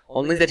fate,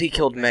 only that he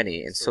killed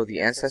many, and so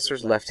the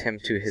ancestors left him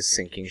to his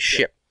sinking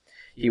ship.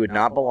 He would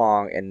not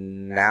belong,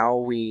 and now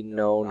we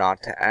know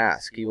not to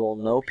ask. He will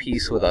know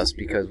peace with us,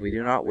 because we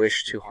do not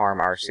wish to harm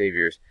our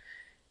saviors,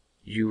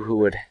 you who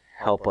would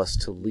help us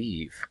to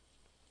leave.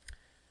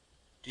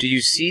 Do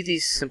you see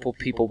these simple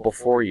people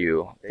before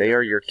you? They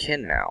are your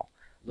kin now.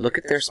 Look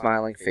at their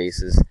smiling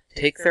faces,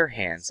 take their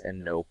hands,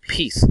 and know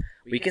peace.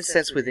 We can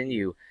sense within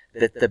you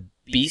that the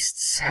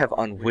beasts have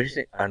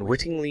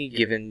unwittingly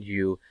given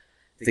you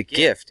the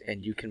gift,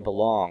 and you can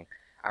belong.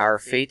 Our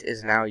fate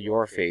is now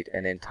your fate,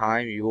 and in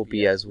time you will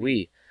be as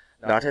we,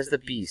 not as the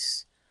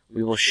beasts.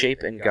 We will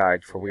shape and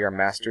guide, for we are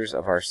masters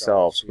of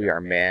ourselves. We are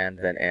man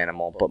than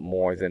animal, but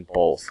more than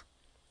both.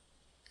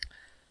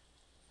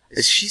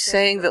 Is she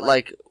saying that,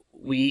 like,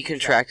 we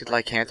contracted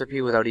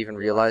lycanthropy without even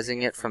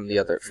realizing it from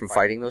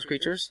fighting those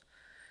creatures?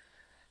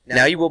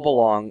 Now you will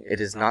belong, it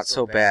is not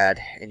so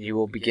bad, and you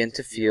will begin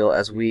to feel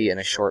as we in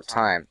a short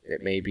time.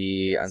 It may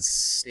be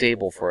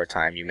unstable for a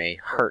time, you may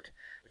hurt,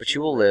 but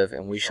you will live,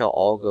 and we shall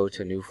all go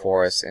to new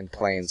forests and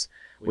plains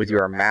with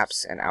your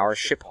maps and our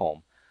ship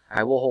home.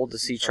 I will hold the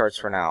sea charts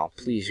for now.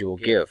 Please, you will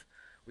give.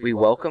 We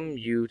welcome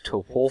you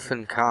to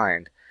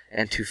Wolfenkind,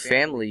 and to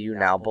family you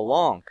now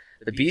belong.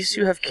 The beasts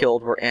you have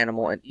killed were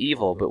animal and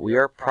evil, but we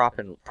are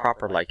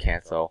proper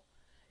lycantho,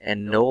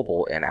 and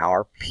noble in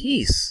our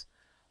peace.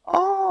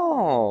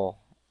 Oh.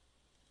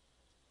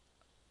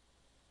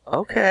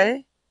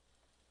 Okay.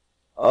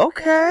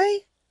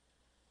 Okay.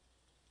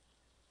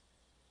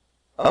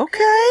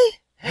 Okay.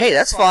 Hey,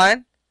 that's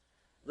fine.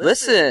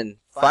 Listen,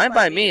 fine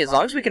by me, as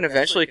long as we can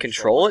eventually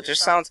control it.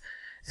 Just sounds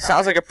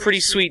like a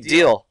pretty sweet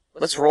deal.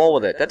 Let's roll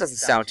with it. That doesn't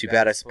sound too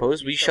bad, I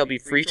suppose. We shall be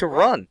free to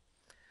run.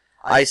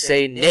 I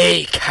say,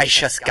 nay,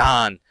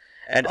 Kaishasgan,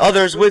 and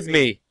others with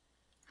me.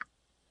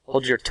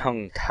 Hold your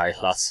tongue,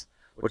 Tylas.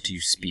 What do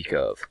you speak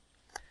of?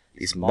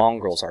 These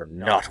mongrels are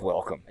not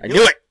welcome. I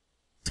knew it!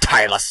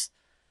 Tylas!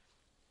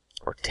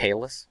 Or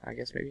Talus, I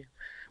guess, maybe?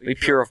 We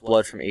pure of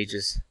blood from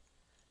ages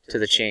to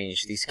the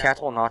change. These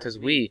cattle not as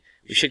we.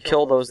 We should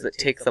kill those that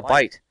take the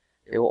bite.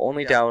 They will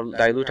only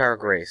dilute our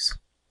grace.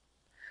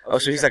 Oh,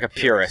 so he's like a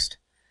purist.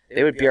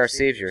 They would be our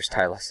saviors,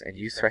 Tylas, and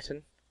you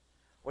threaten?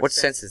 What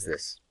sense is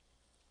this?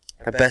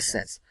 The best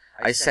sense.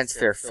 I sense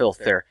their filth,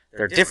 their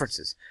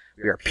differences.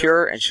 We are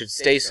pure and should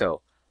stay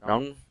so.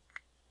 None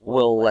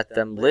will let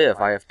them live.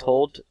 I have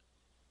told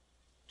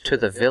to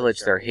the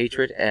village their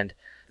hatred and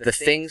the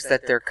things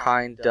that their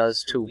kind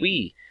does to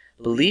we.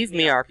 Believe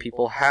me, our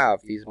people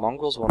have. These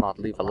Mongols will not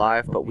leave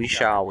alive, but we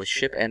shall, with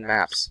ship and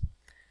maps.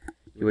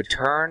 You would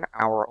turn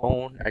our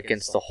own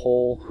against the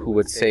whole who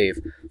would save.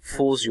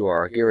 Fools you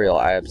are, Giriel.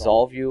 I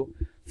absolve you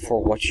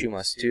for what you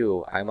must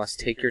do. I must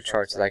take your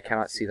charge, as I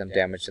cannot see them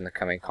damaged in the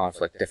coming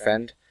conflict.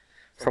 Defend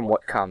from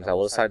what comes. I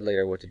will decide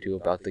later what to do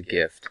about the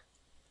gift.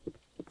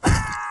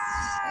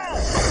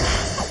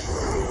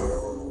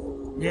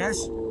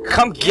 Yes?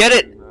 Come get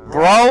it,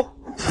 bro!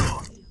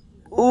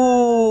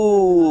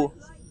 Ooh!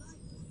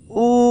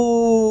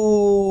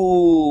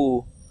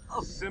 Ooh!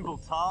 A simple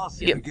task.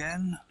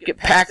 Get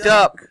packed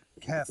up!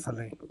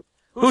 Carefully.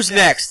 Who's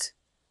next?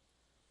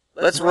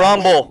 Let's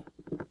rumble!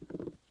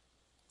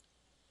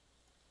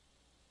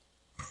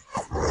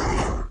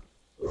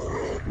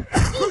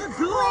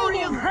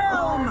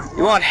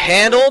 You want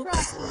handled?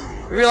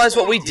 You realize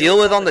what we deal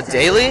with on the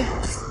daily?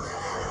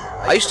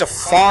 I used to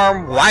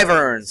farm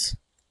wyverns.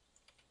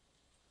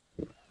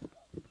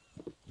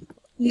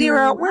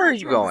 Nira, where are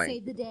you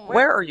going?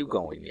 Where are you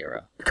going,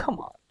 Nira? Come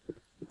on.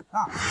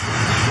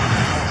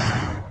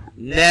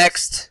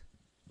 Next.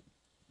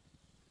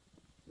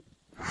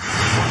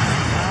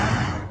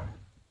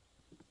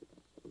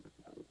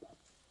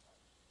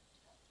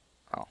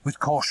 Oh. With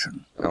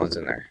caution. No one's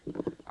in there.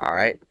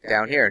 Alright,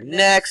 down here.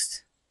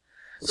 Next.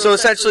 So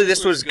essentially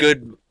this was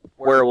good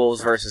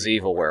werewolves versus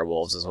evil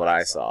werewolves is what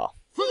I saw.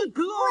 For the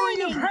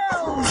glory of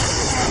hell!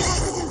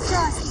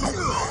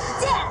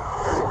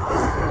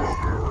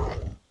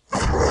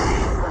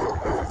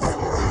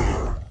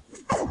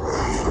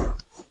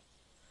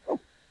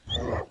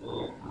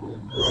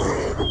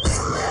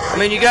 I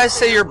mean, you guys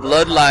say your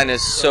bloodline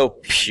is so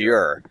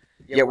pure,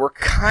 yet we're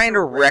kind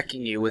of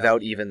wrecking you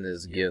without even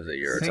this give that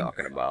you're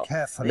talking about.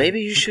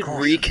 Maybe you should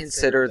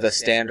reconsider the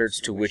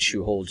standards to which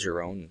you hold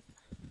your own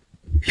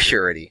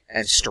purity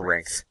and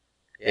strength.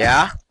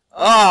 Yeah?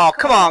 Oh,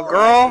 come on,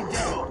 girl!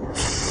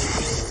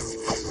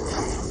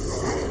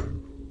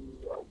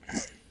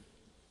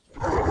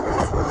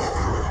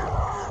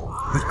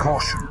 With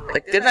caution.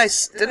 Like, didn't I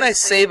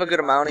save a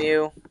good amount of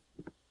you?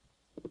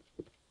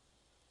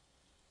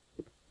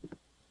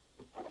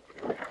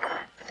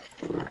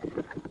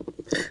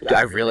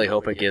 I really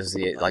hope it gives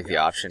the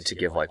option to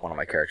give like one of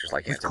my characters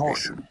like with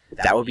caution.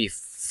 That would be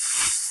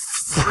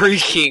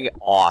freaking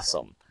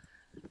awesome.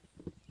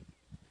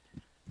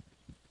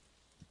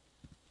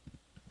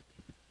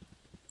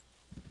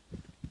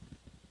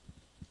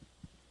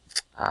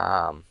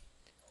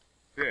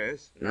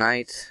 Yes.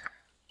 Knight.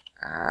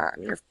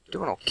 You're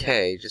doing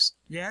okay. Just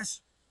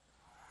yes.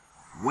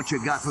 What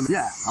you got from?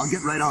 Yeah, I'll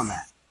get right on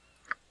that.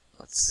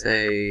 Let's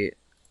say.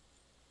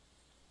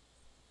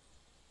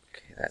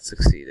 Okay, that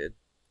succeeded.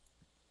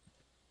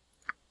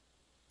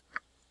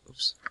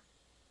 Oops.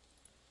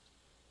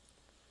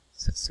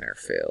 Set snare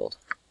failed.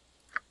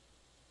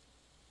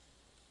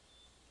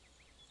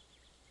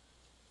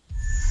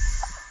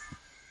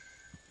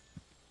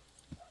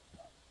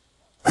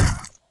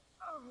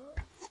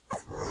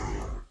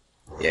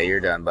 Yeah, you're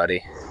done,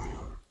 buddy.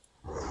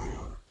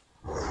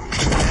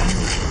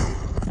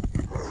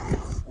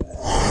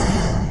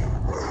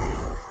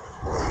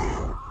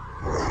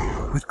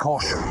 With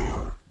caution.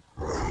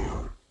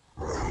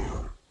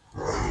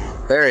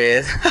 There he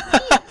is.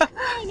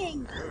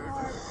 Raining,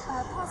 or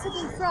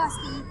possibly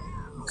frosty.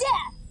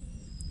 Death!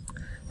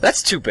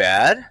 That's too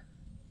bad.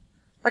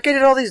 Like, I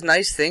did all these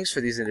nice things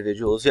for these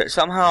individuals, yet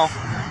somehow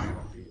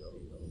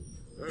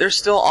they're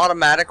still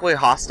automatically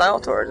hostile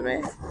towards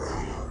me.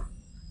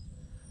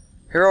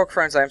 Heroic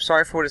friends, I am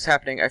sorry for what is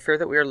happening. I fear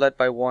that we are led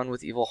by one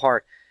with evil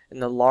heart.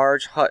 In the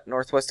large hut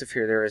northwest of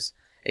here there is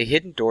a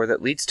hidden door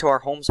that leads to our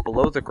homes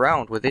below the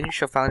ground. Within you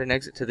shall find an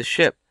exit to the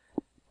ship.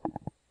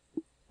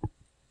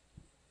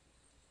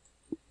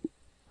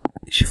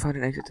 You should find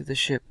an exit to the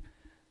ship.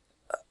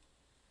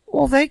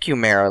 Well, thank you,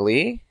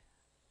 Marilee.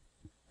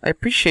 I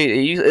appreciate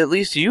it. At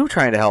least you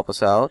trying to help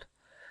us out.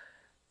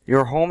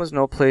 Your home is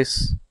no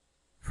place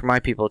for my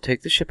people.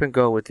 Take the ship and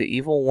go. With the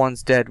evil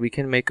ones dead, we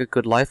can make a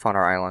good life on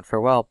our island.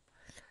 Farewell.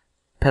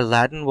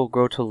 Paladin will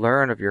grow to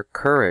learn of your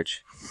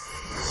courage.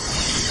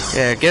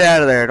 Yeah, get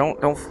out of there.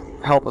 Don't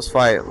help us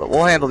fight.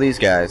 We'll handle these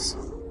guys.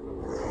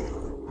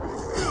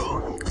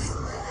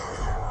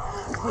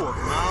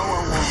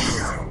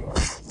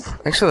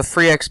 Thanks for the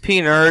free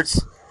XP,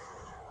 nerds.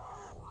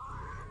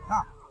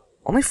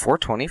 Only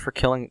 420 for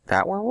killing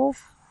that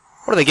werewolf?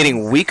 What, are they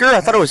getting weaker?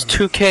 I thought it was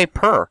 2k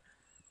per.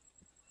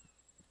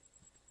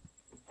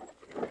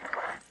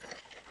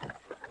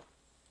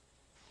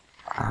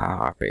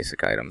 Ah,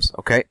 basic items.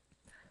 Okay.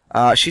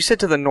 She said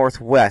to the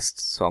northwest,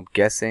 so I'm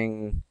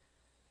guessing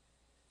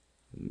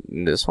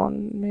this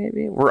one,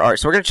 maybe? Alright,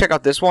 so we're going to check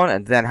out this one,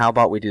 and then how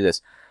about we do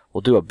this?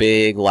 We'll do a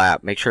big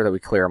lap. Make sure that we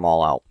clear them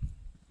all out.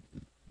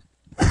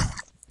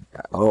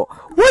 Oh,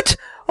 what?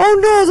 Oh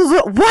no, the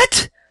little,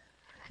 what?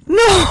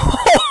 No!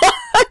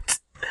 What?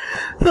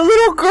 The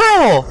little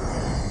girl!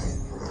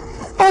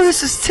 Oh,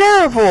 this is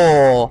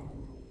terrible!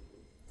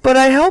 But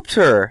I helped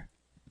her.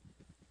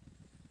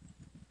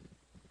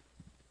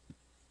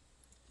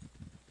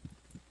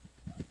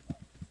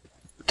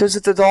 Is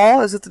it the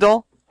doll? Is it the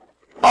doll?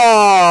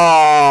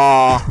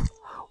 Oh!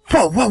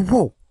 Whoa, whoa,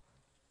 whoa!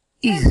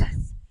 Easy.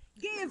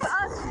 Give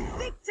us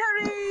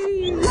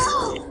victory!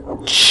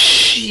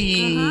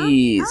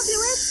 Jeez.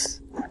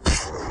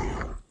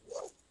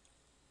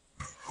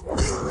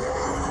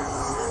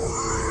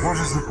 What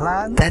is the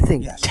plan? That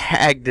thing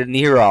tagged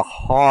Nira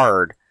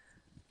hard.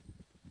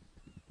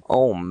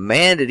 Oh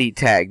man, did he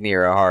tag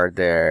Nira hard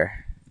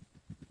there.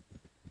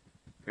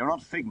 You're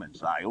not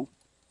figments, are you?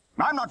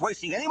 I'm not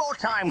wasting any more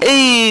time.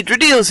 Hey,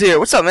 Dradeel's here.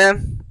 What's up,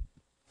 man?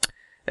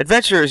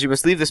 Adventurers, you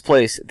must leave this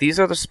place. These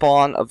are the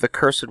spawn of the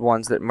cursed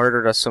ones that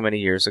murdered us so many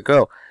years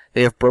ago.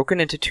 They have broken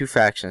into two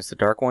factions. The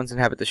dark ones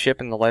inhabit the ship,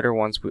 and the lighter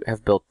ones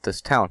have built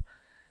this town.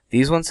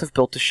 These ones have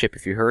built the ship.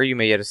 If you hurry, you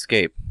may yet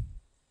escape.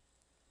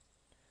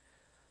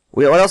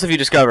 What else have you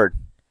discovered?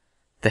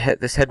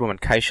 This head woman,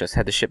 Kaishas,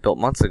 had the ship built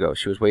months ago.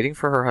 She was waiting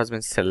for her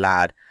husband,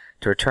 Selad,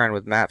 to return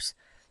with maps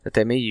that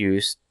they may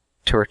use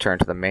to return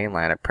to the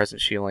mainland. At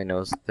present, she only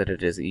knows that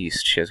it is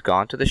east. She has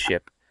gone to the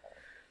ship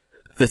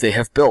that they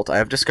have built. I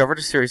have discovered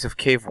a series of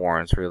cave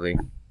warrens, really,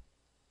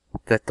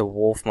 that the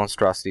wolf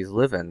monstrosities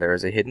live in. There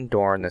is a hidden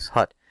door in this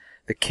hut.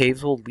 The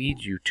caves will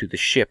lead you to the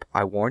ship.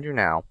 I warn you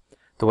now.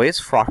 The way is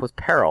fraught with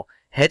peril.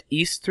 Head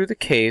east through the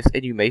caves,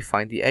 and you may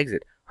find the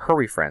exit.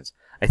 Hurry, friends.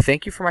 I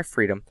thank you for my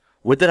freedom.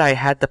 Would that I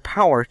had the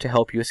power to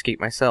help you escape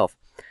myself.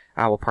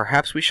 Well,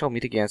 perhaps we shall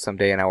meet again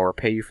someday, and I will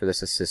repay you for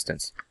this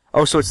assistance.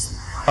 Oh, so it's...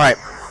 Alright.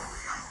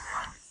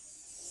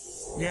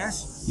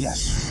 Yes?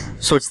 Yes.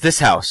 So it's this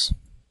house.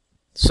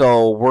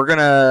 So we're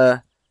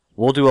gonna...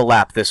 We'll do a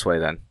lap this way,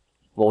 then.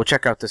 Well, we'll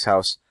check out this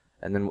house,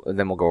 and then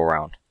we'll go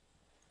around.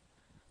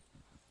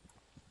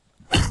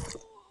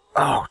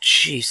 Oh,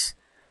 jeez.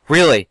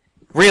 Really?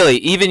 Really?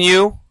 Even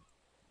you?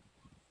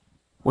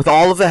 With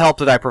all of the help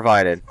that I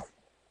provided.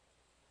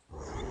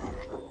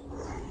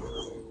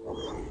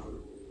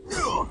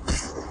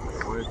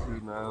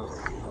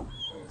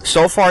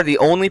 So far, the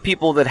only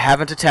people that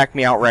haven't attacked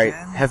me outright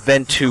have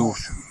been two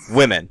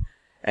women.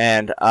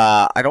 And,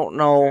 I don't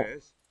know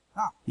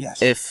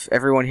if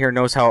everyone here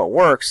knows how it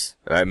works.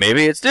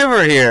 Maybe it's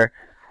different here.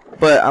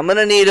 But I'm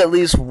gonna need at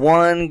least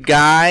one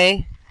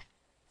guy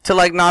to,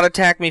 like, not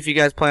attack me if you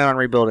guys plan on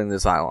rebuilding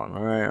this island.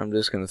 Alright, I'm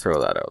just gonna throw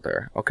that out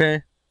there.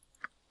 Okay?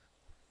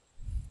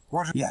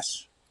 What?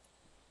 Yes.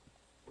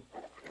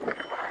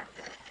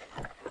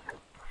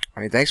 I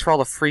mean, thanks for all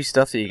the free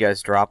stuff that you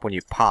guys drop when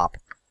you pop.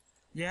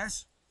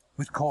 Yes?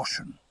 With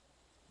caution.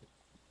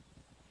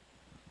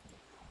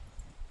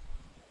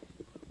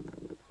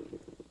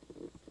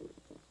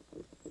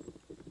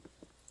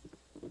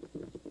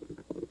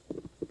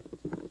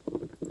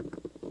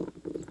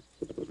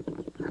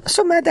 I'm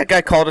so mad that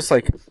guy called us,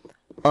 like,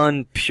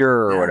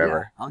 unpure or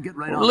whatever. I'll get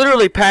right We're on.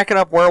 literally packing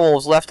up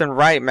werewolves left and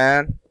right,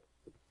 man.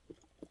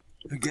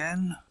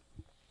 Again?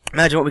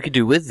 Imagine what we could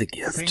do with the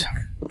gift. Think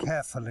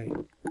carefully.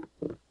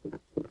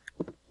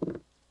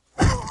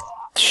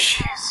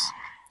 Jeez.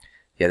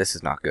 Yeah, this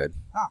is not good.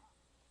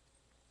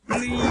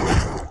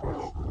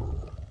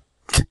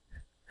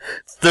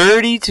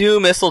 32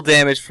 missile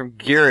damage from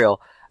Giriel.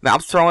 Now,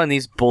 I'm throwing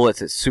these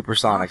bullets at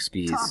supersonic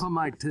speeds. Top of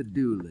my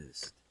to-do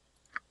list.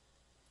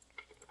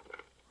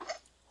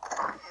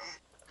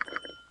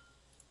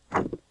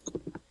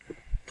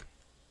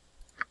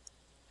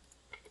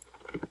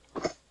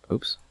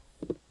 Oops.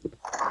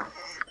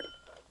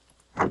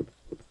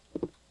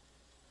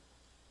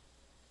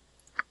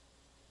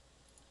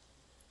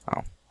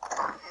 Oh.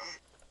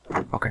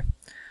 Okay.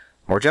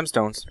 More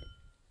gemstones.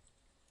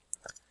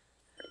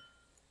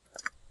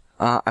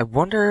 I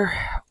wonder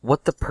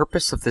what the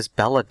purpose of this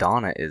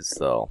belladonna is,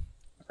 though.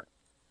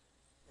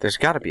 There's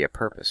got to be a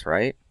purpose,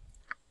 right?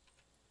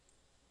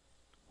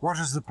 What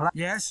is the plan?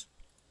 Yes?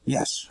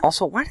 Yes.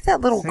 Also, why did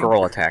that little Think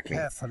girl attack me?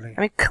 carefully.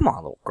 I mean, come on,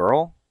 little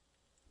girl.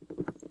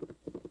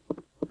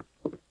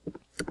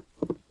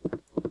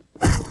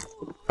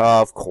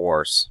 Of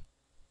course.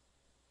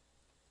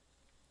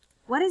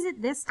 What is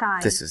it this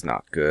time? This is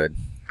not good.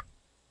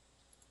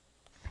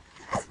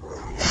 I'll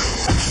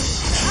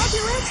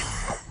do it.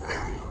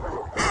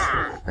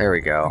 There we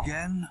go.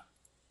 Again.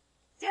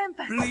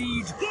 Tempest,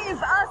 Bleed.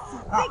 give us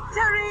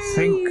victory.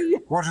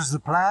 Think. What is the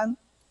plan?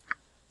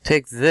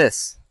 Take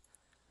this.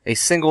 A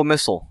single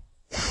missile.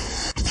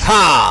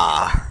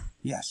 Ha!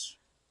 Yes.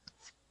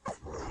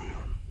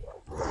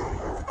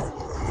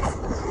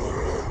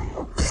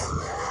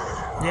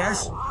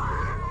 Yes.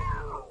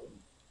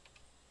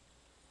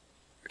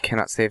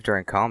 Cannot save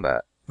during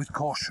combat. With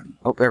caution.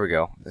 Oh, there we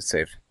go. It's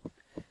saved.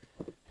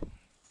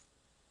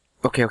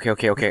 Okay.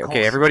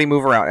 Everybody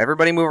move around.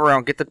 Everybody move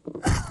around. Get the...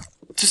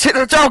 Just hit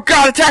the... Oh,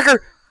 God! Attack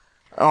her!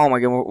 Oh, my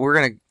God. We're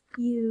gonna...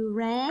 You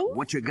rang?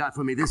 What you got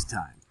for me this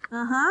time?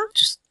 Uh-huh.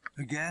 Just...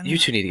 Again. You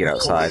two need to get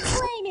outside.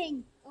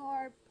 Flaming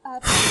or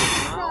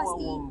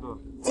frosty.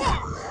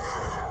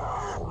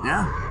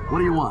 Yeah? What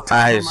do you want?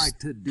 I Am just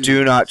to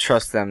do not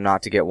trust them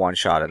not to get one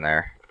shot in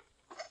there.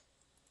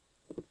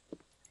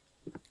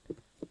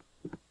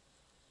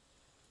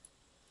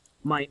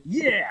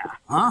 Yeah.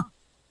 Huh?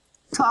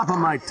 Top of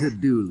my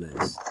to-do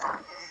list.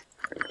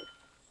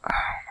 Oh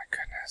my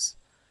goodness.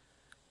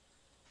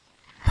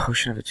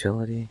 Potion of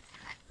agility.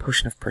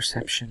 Potion of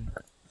perception.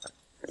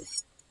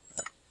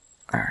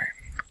 Alright.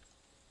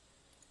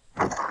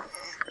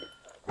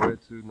 Where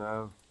to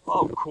now?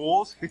 Of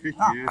course.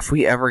 Yeah. If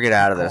we ever get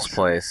out of this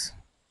place...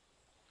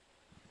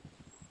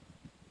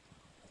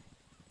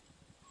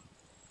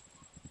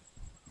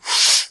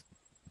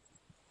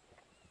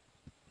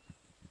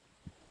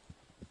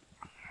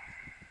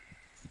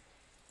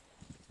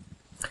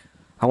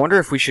 I wonder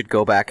if we should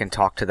go back and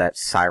talk to that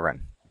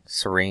siren.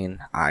 Serene?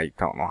 I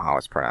don't know how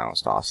it's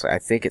pronounced, honestly. I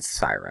think it's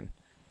siren.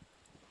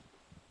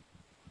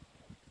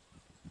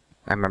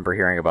 I remember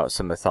hearing about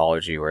some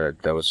mythology where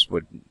those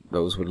would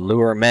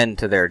lure men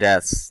to their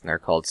deaths. And they're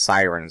called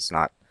sirens,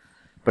 not...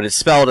 But it's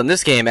spelled in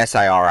this game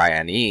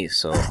S-I-R-I-N-E,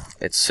 so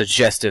it's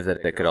suggestive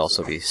that it could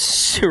also be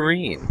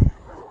serene.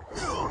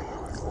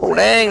 Oh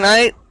dang,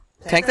 Knight!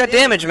 Tank that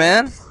damage,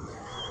 man!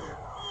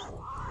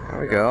 There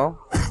we go.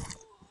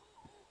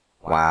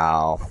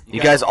 Wow. You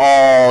guys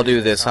all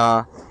do this,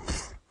 huh?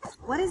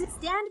 What is it?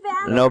 Stand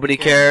back. Nobody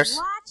cares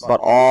about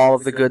all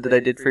of the good that I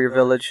did for your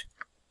village?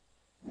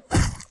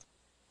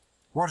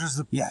 What is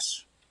the...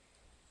 Yes.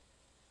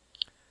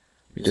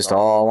 You just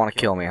all want to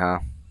kill me, huh?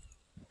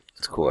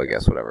 It's cool, I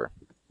guess, whatever.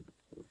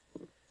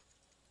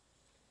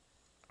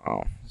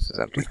 Oh, this is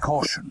empty. With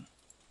caution.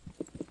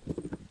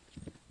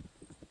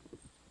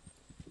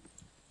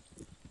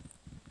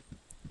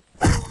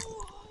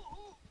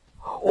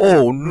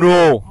 Oh,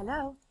 no!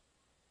 Hello.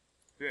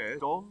 Yeah,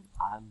 done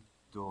and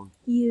done.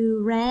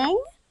 You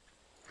rang?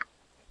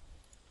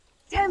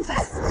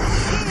 Tempest,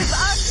 give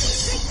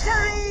us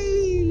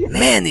victory.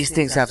 Man, these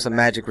things have some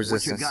magic What you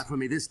resistance. got for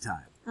me this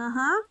time?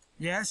 Uh-huh.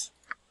 Yes.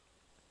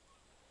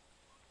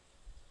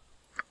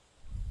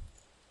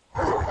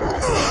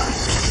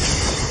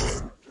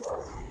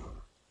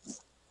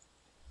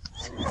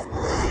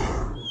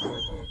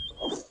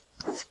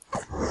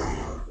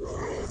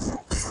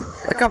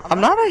 Like,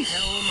 I'm not a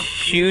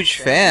huge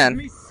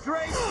fan.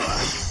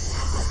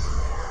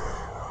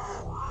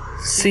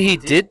 See, he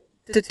did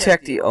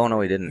detect the... Oh,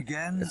 no, he didn't.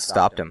 Again. It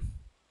stopped him.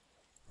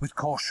 With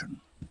caution.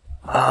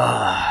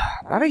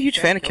 Not a huge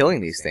fan of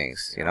killing these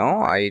things, you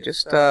know? I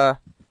just, What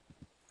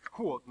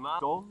now?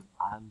 Done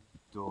and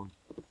done.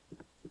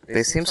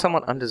 They seem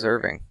somewhat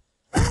undeserving.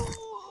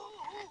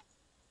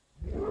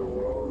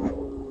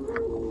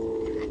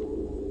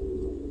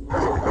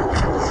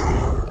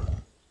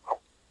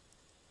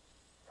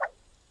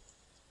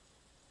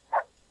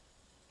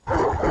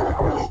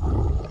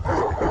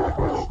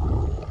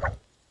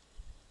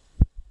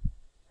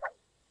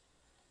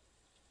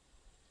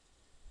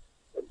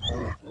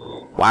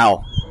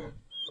 Wow.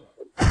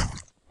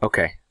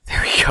 Okay,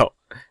 there we go.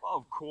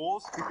 Of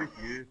course.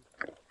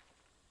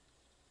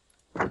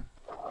 Yeah.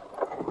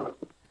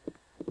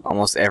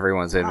 Almost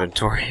everyone's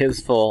inventory is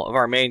full, of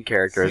our main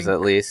characters Think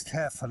at least.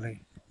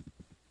 Carefully.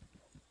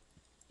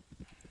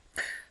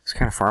 Just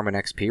kind of farming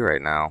XP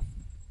right now.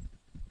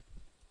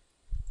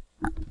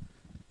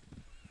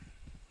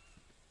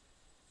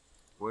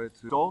 Where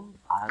to? Done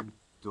and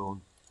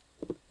done.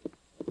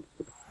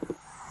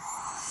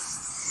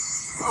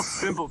 A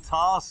simple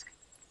task.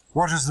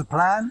 What is the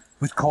plan?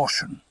 With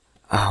caution.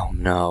 Oh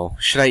no.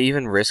 Should I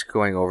even risk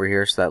going over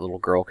here so that little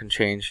girl can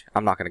change?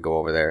 I'm not going to go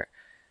over there.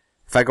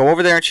 If I go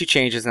over there and she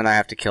changes, then I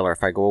have to kill her.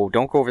 If I don't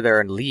go over there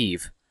and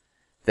leave,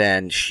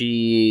 then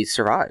she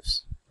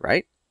survives,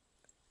 right?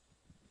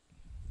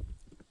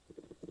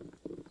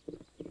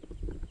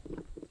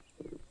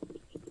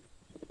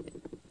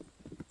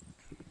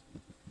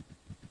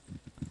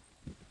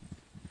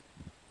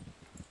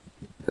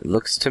 It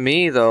looks to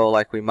me, though,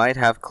 like we might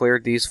have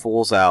cleared these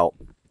fools out.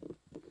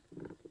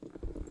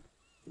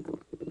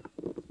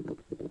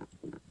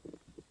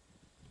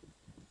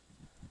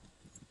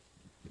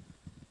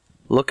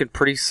 Looking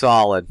pretty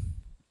solid.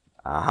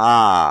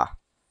 Aha!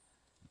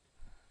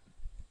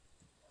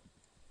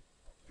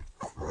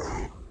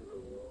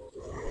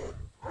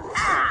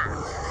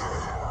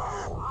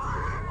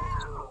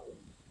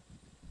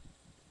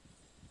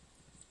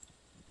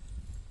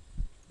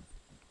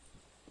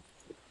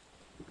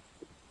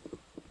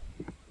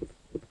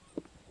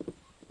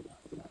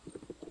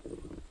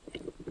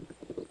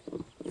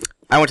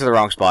 I went to the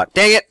wrong spot.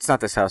 Dang it! It's not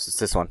this house. It's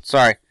this one.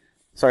 Sorry.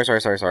 Sorry.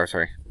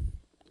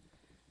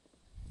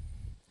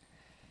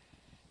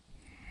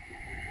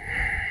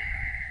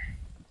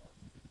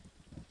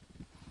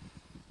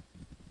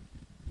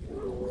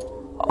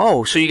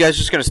 Oh, so you guys are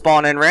just gonna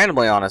spawn in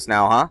randomly on us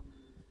now, huh?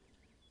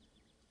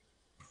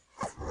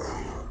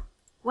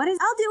 What is?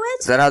 I'll do it.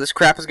 Is that how this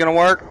crap is gonna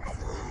work?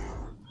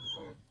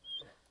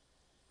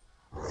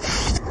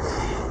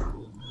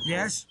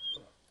 Yes?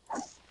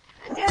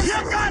 You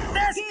got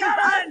this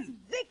coming!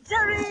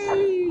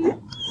 Victory!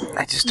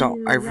 I just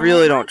don't. I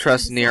really don't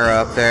trust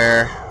Nira up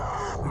there.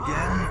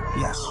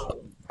 Again? Yes.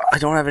 I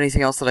don't have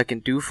anything else that I can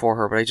do for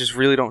her, but I just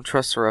really don't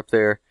trust her up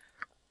there.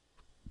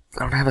 I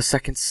don't have a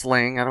second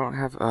sling. I don't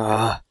have.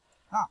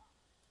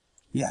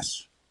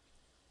 Yes.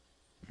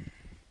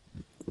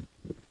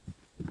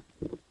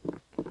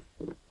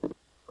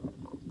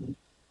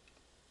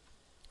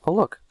 Oh,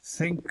 look.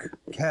 Think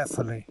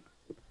carefully.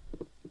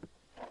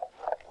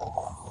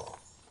 What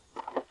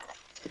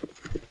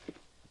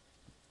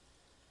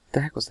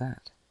the heck was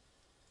that?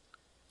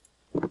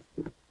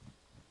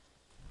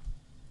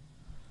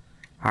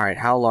 Alright,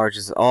 how large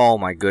is... Oh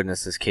my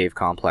goodness, this cave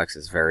complex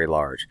is very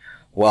large.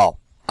 Well,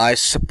 I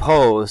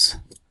suppose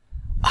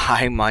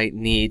I might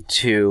need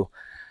to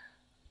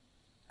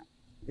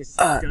This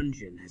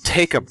dungeon has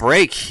take a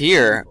break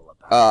here.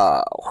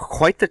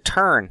 Quite the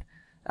turn.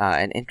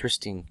 An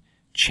interesting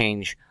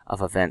change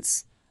of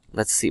events.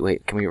 Let's see,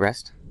 wait, can we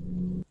rest?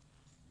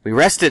 We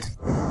rested!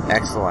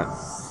 Excellent.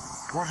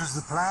 What is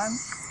the plan?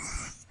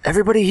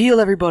 Everybody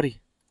heal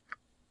everybody!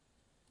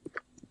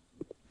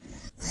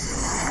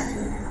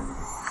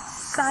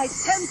 Thy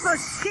temper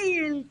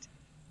sealed!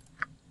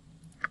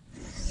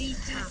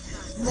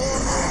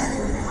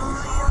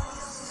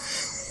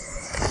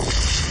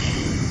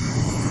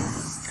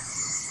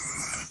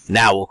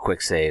 Now we'll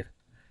quick save.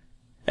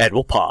 And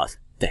we'll pause.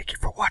 Thank you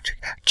for watching.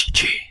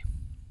 GG.